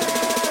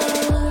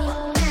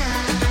control.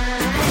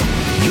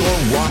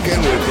 You're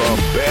rocking with the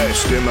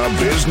best in the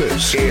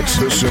business. It's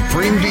the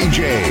Supreme DJ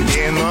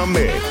in the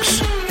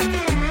mix.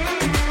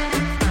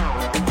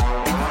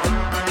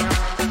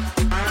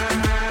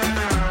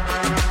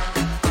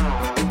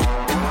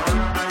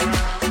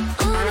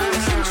 I'm in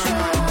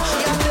control. She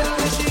a tell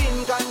me she in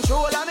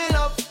control of me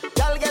love.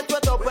 Y'all get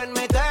wet up when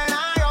me turn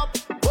her up.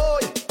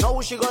 Boy,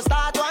 now she go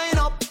start wind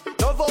up.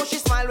 Love how she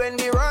smile when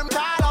the worm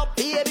call up.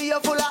 Baby,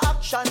 you're full of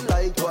action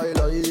like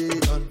Twilight.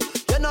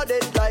 You're not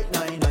dead like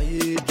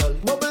 9-8, girl.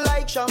 Bubble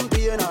like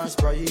champagne or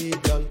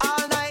Sprite, girl.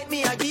 All night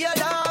me I give you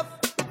love.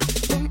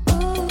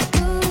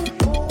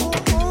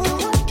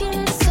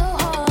 Working so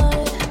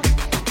hard.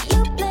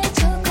 You played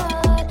your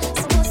card,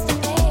 supposed to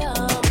pay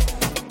up.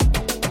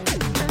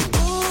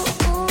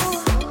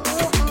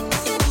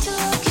 Fit to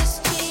a kiss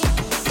cheap.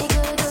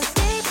 Nigga goes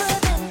deeper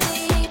than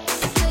deep.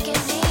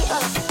 Taking me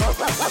up.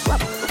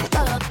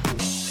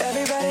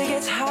 Everybody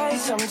gets high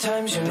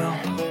sometimes, you know.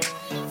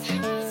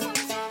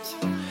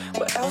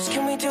 What else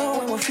can we do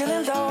when we're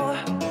feeling low?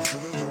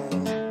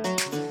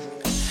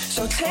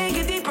 So take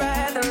a deep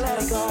breath and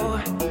let it go.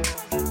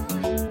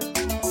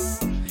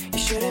 You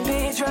shouldn't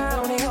be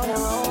drowning on your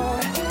own.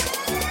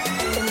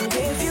 And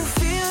if you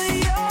feel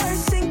you're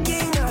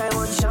sinking, I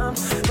will jump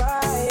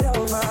right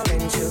over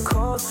into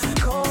cold,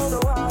 cold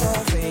water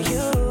for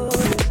you.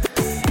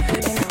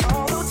 And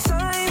although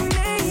time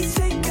may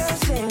take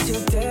us into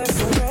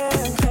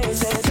different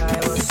places, I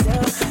will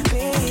still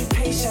be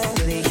patient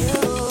with you.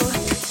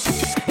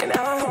 And I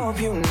hope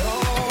you know.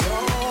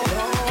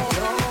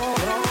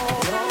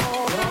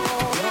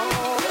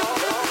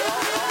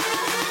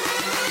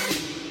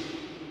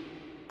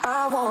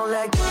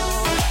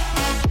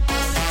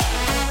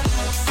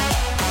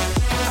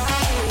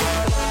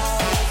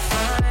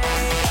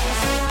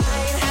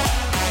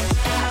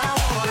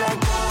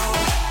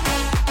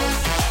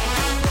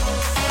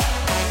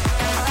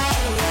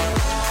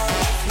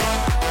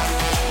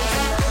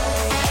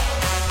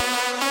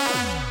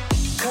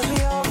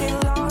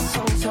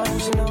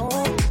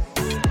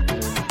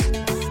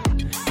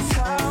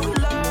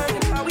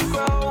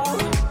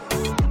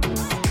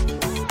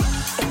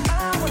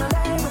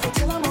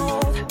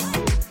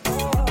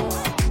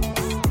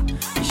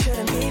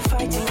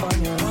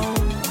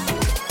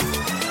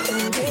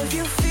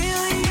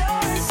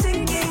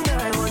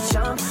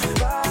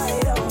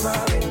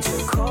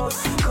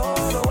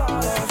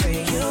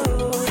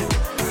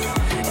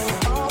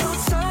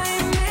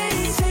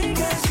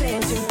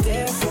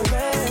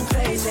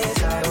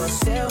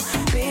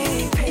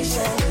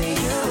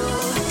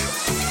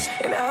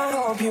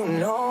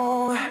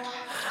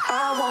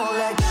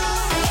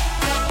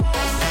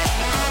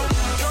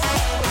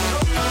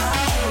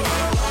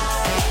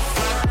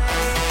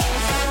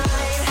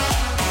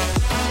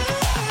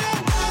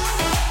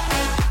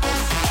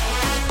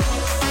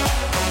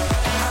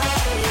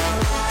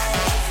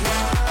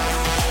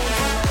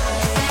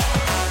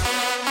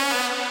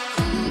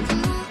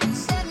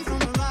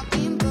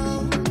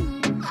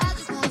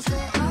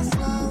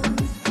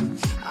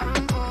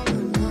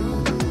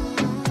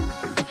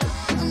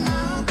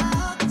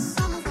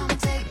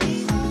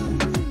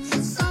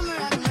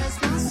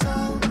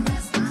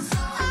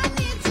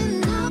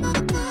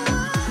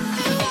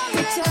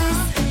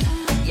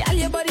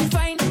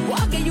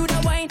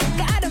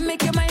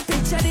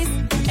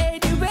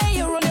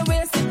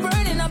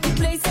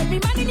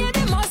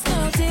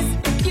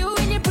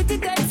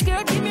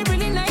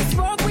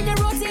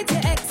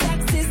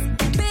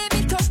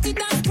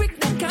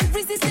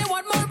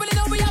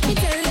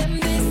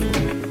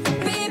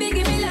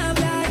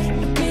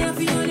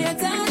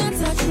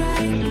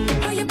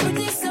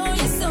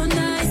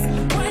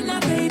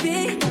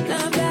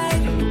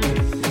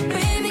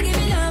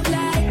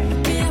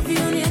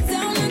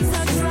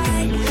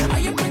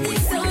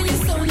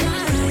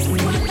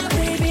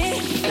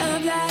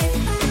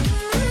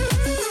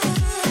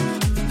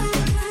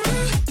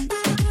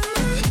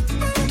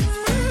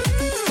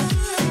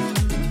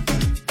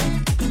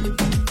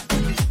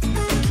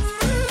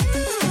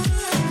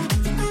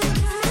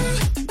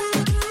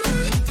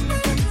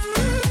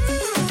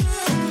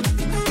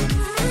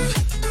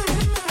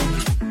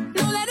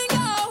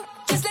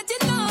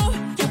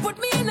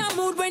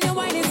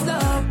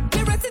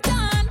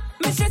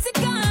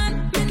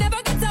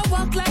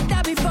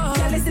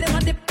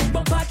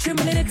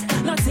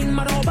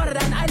 are over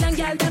than island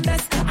girl them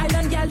best.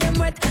 Island girl them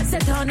wet.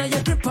 Set on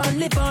your grip on,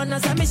 live on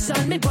as a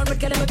mission. Me born, we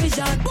kill them a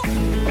vision.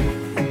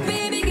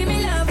 Baby, give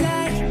me love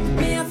like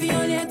me. I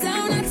feel you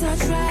down and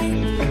touch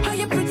right. Oh,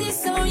 you're pretty,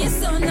 so you're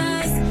so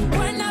nice.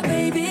 Why not,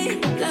 baby?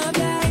 Love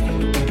like.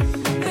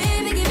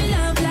 Baby, give me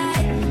love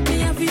like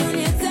me. I feel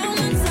you down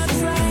and touch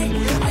right.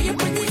 Oh, you're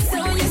pretty, so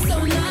you're so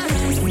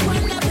nice. Why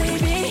not,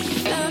 baby?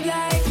 Love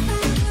like.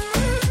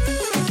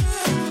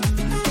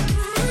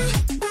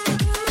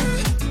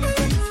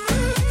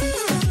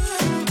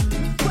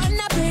 Why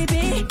not,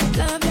 baby?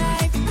 Love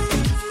like.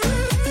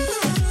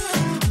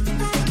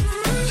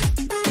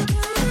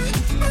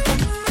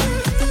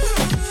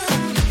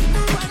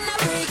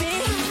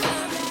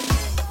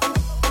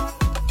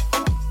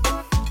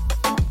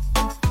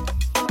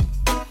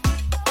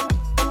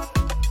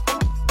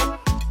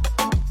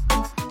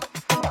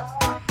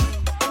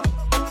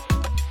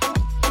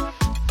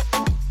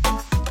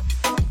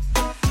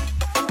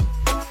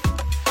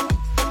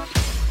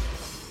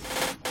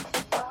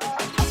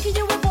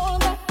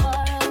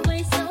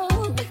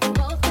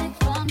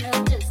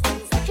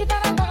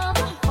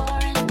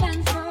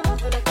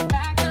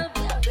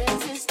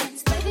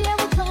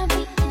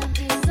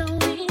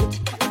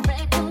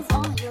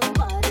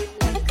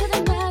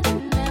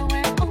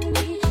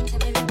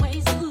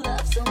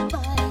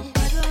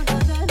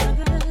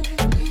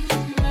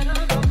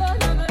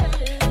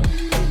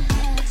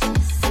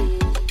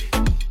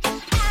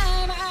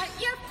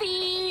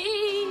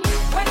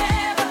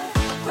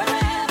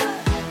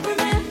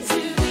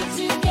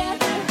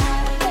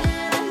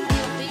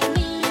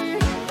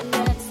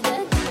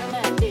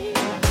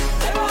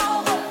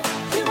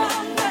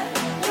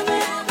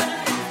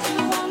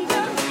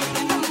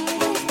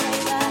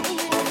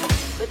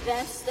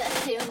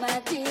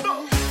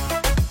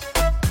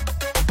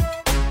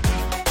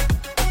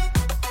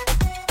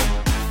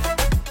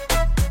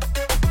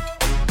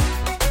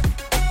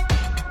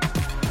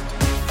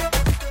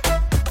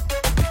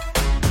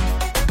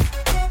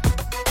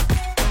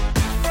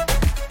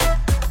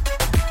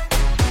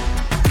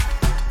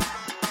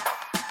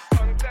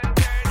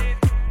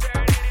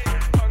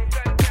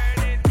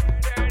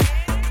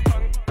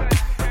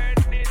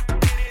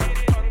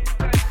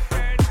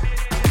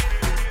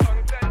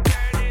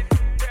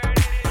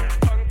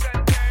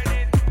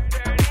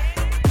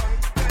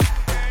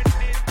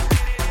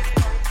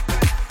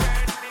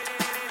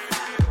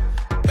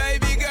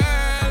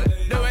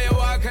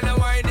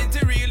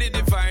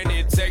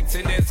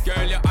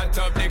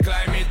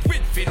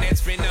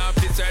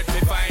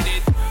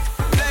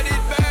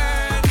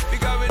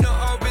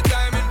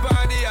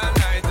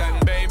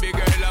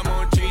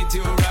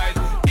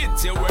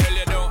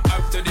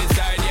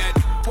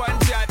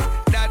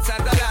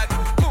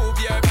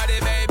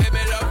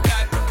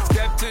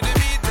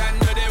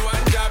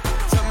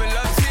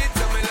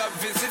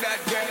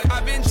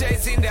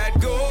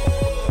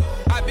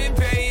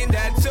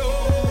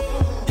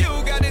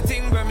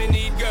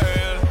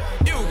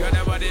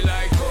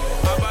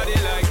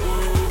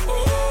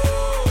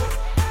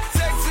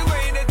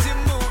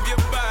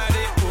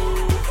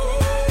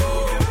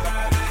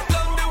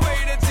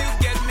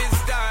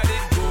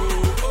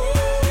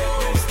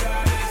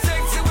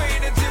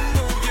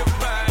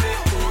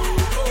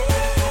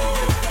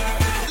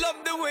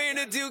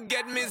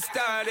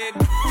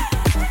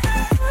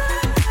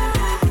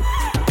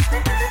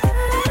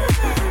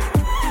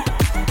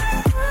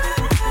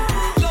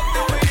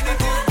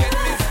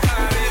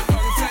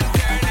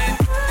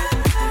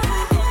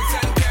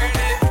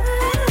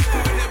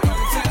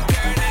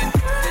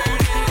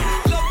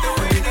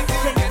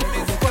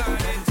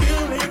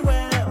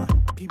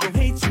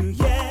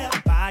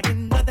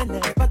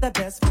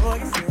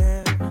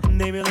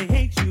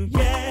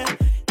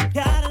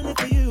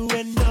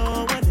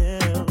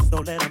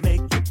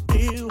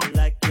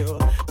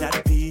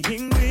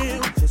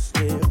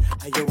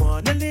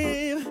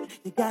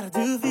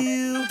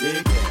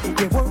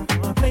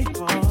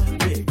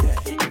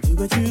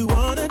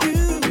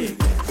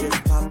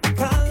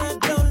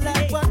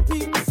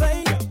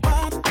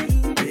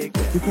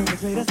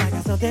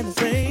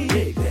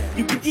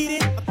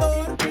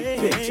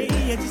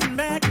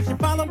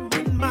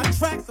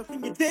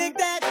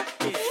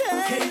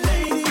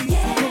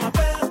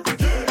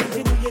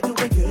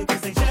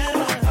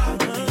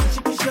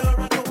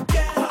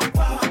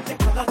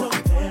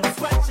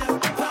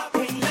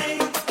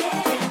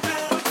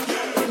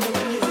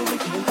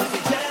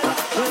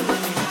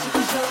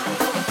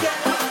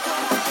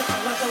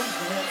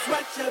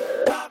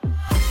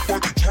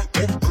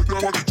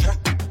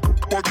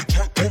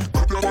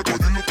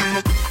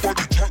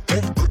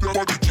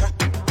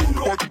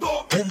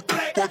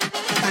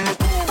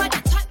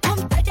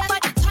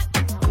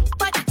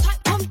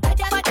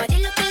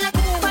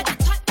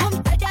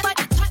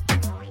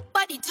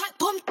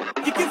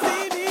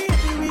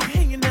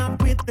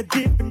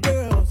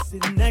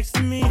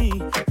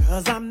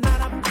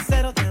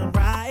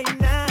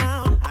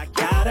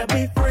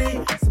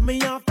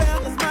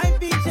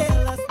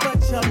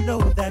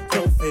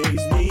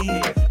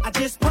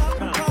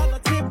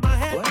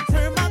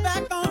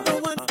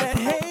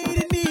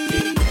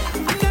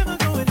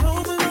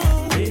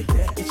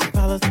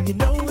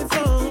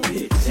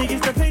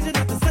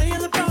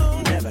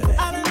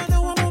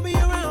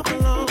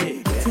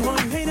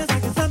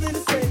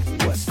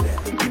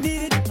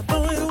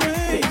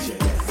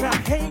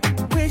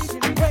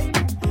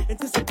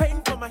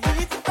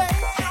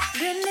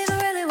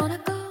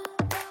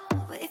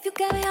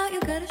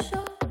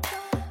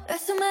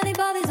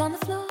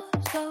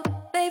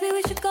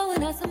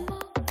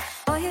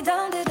 you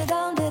down, did it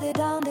down, did it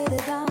down, did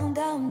it down,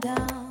 down,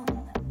 down.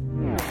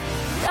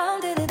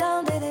 Down, did it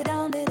down, did it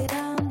down, did it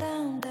down,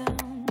 down,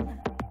 down.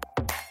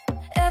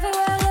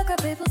 Everywhere I look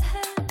at people's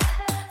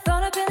hands,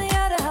 thrown up in the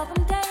air to help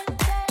them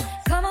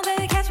dance. Come on,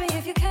 baby, catch me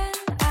if you can.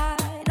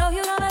 I know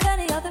you don't have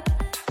any other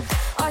plan.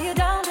 Are you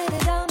down, did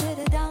it down, did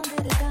it down,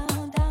 did it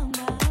down, down,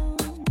 down.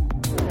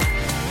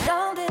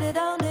 Down, did it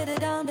down, did it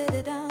down, did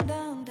it down,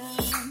 down,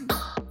 down.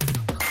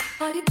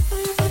 Are you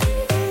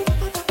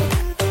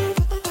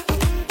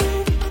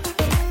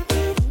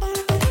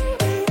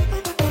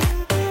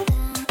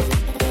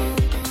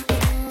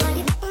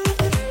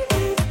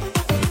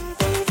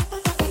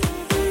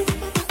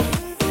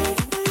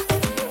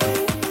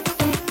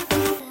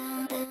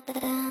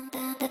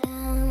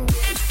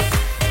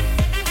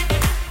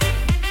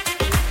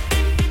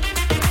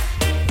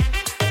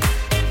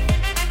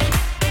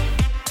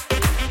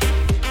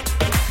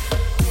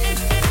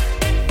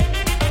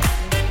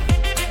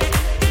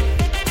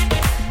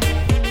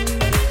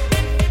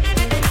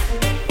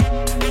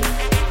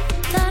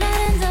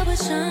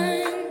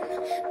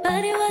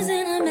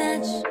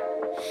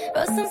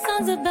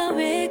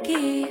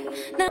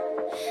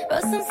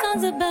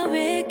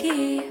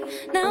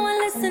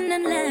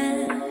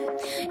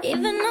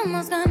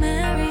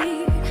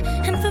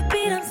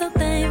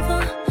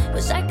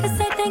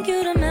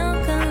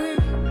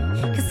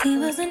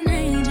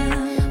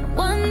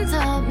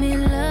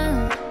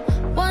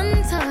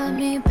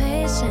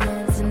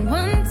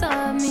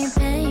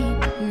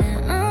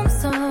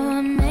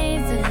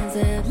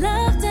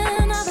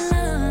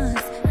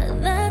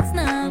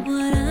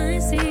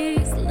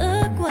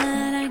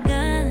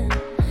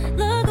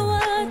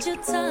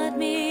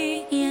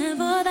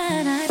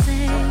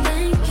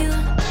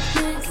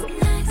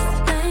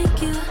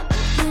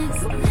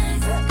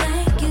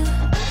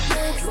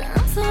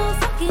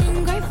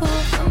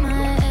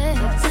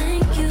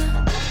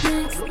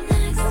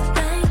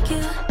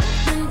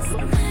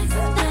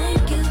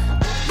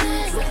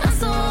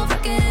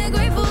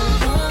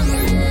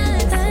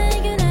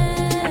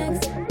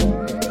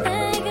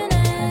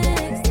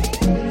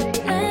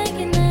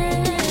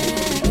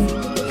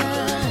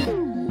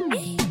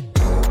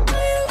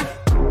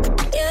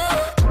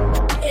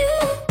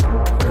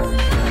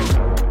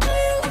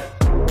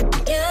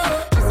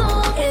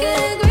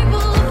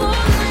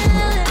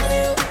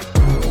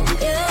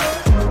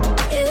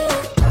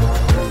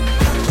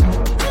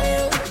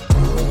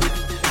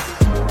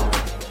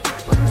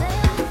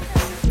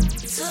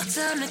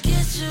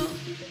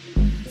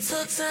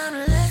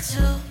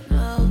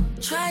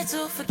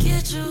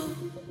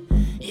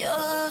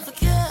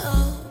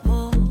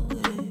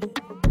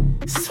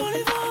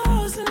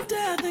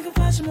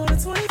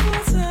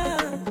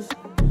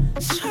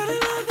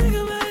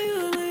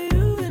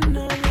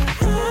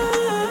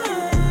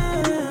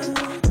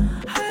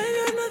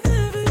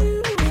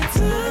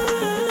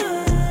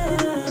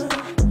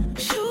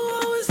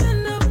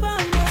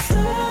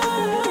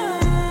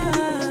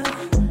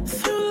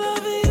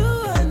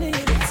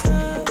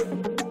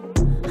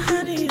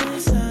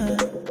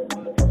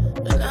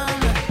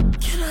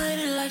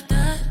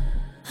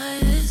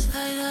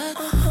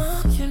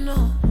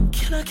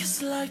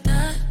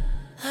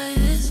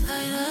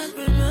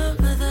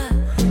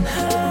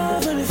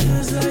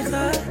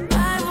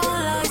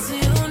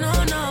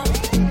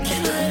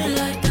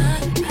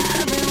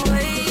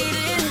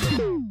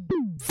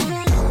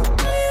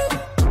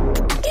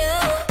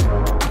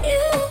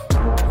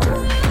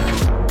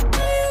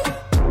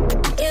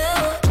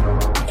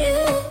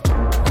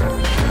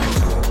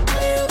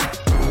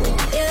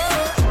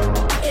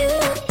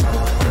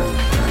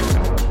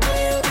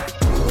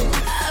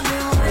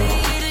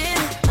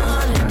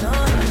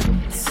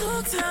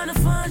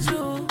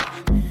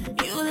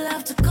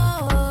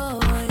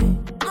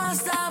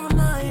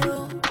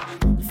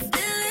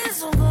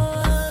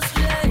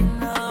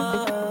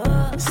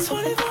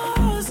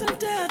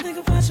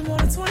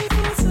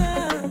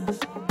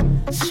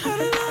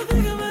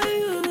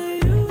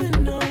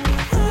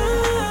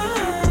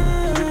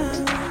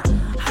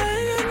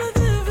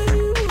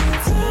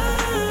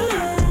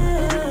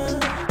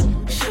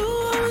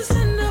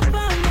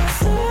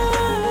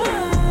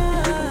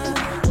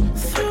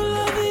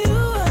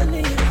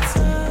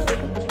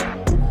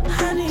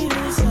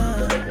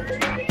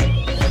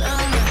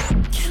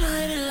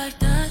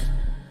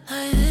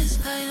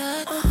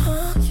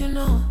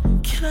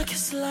Can I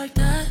kiss it like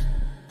that?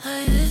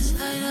 Like this?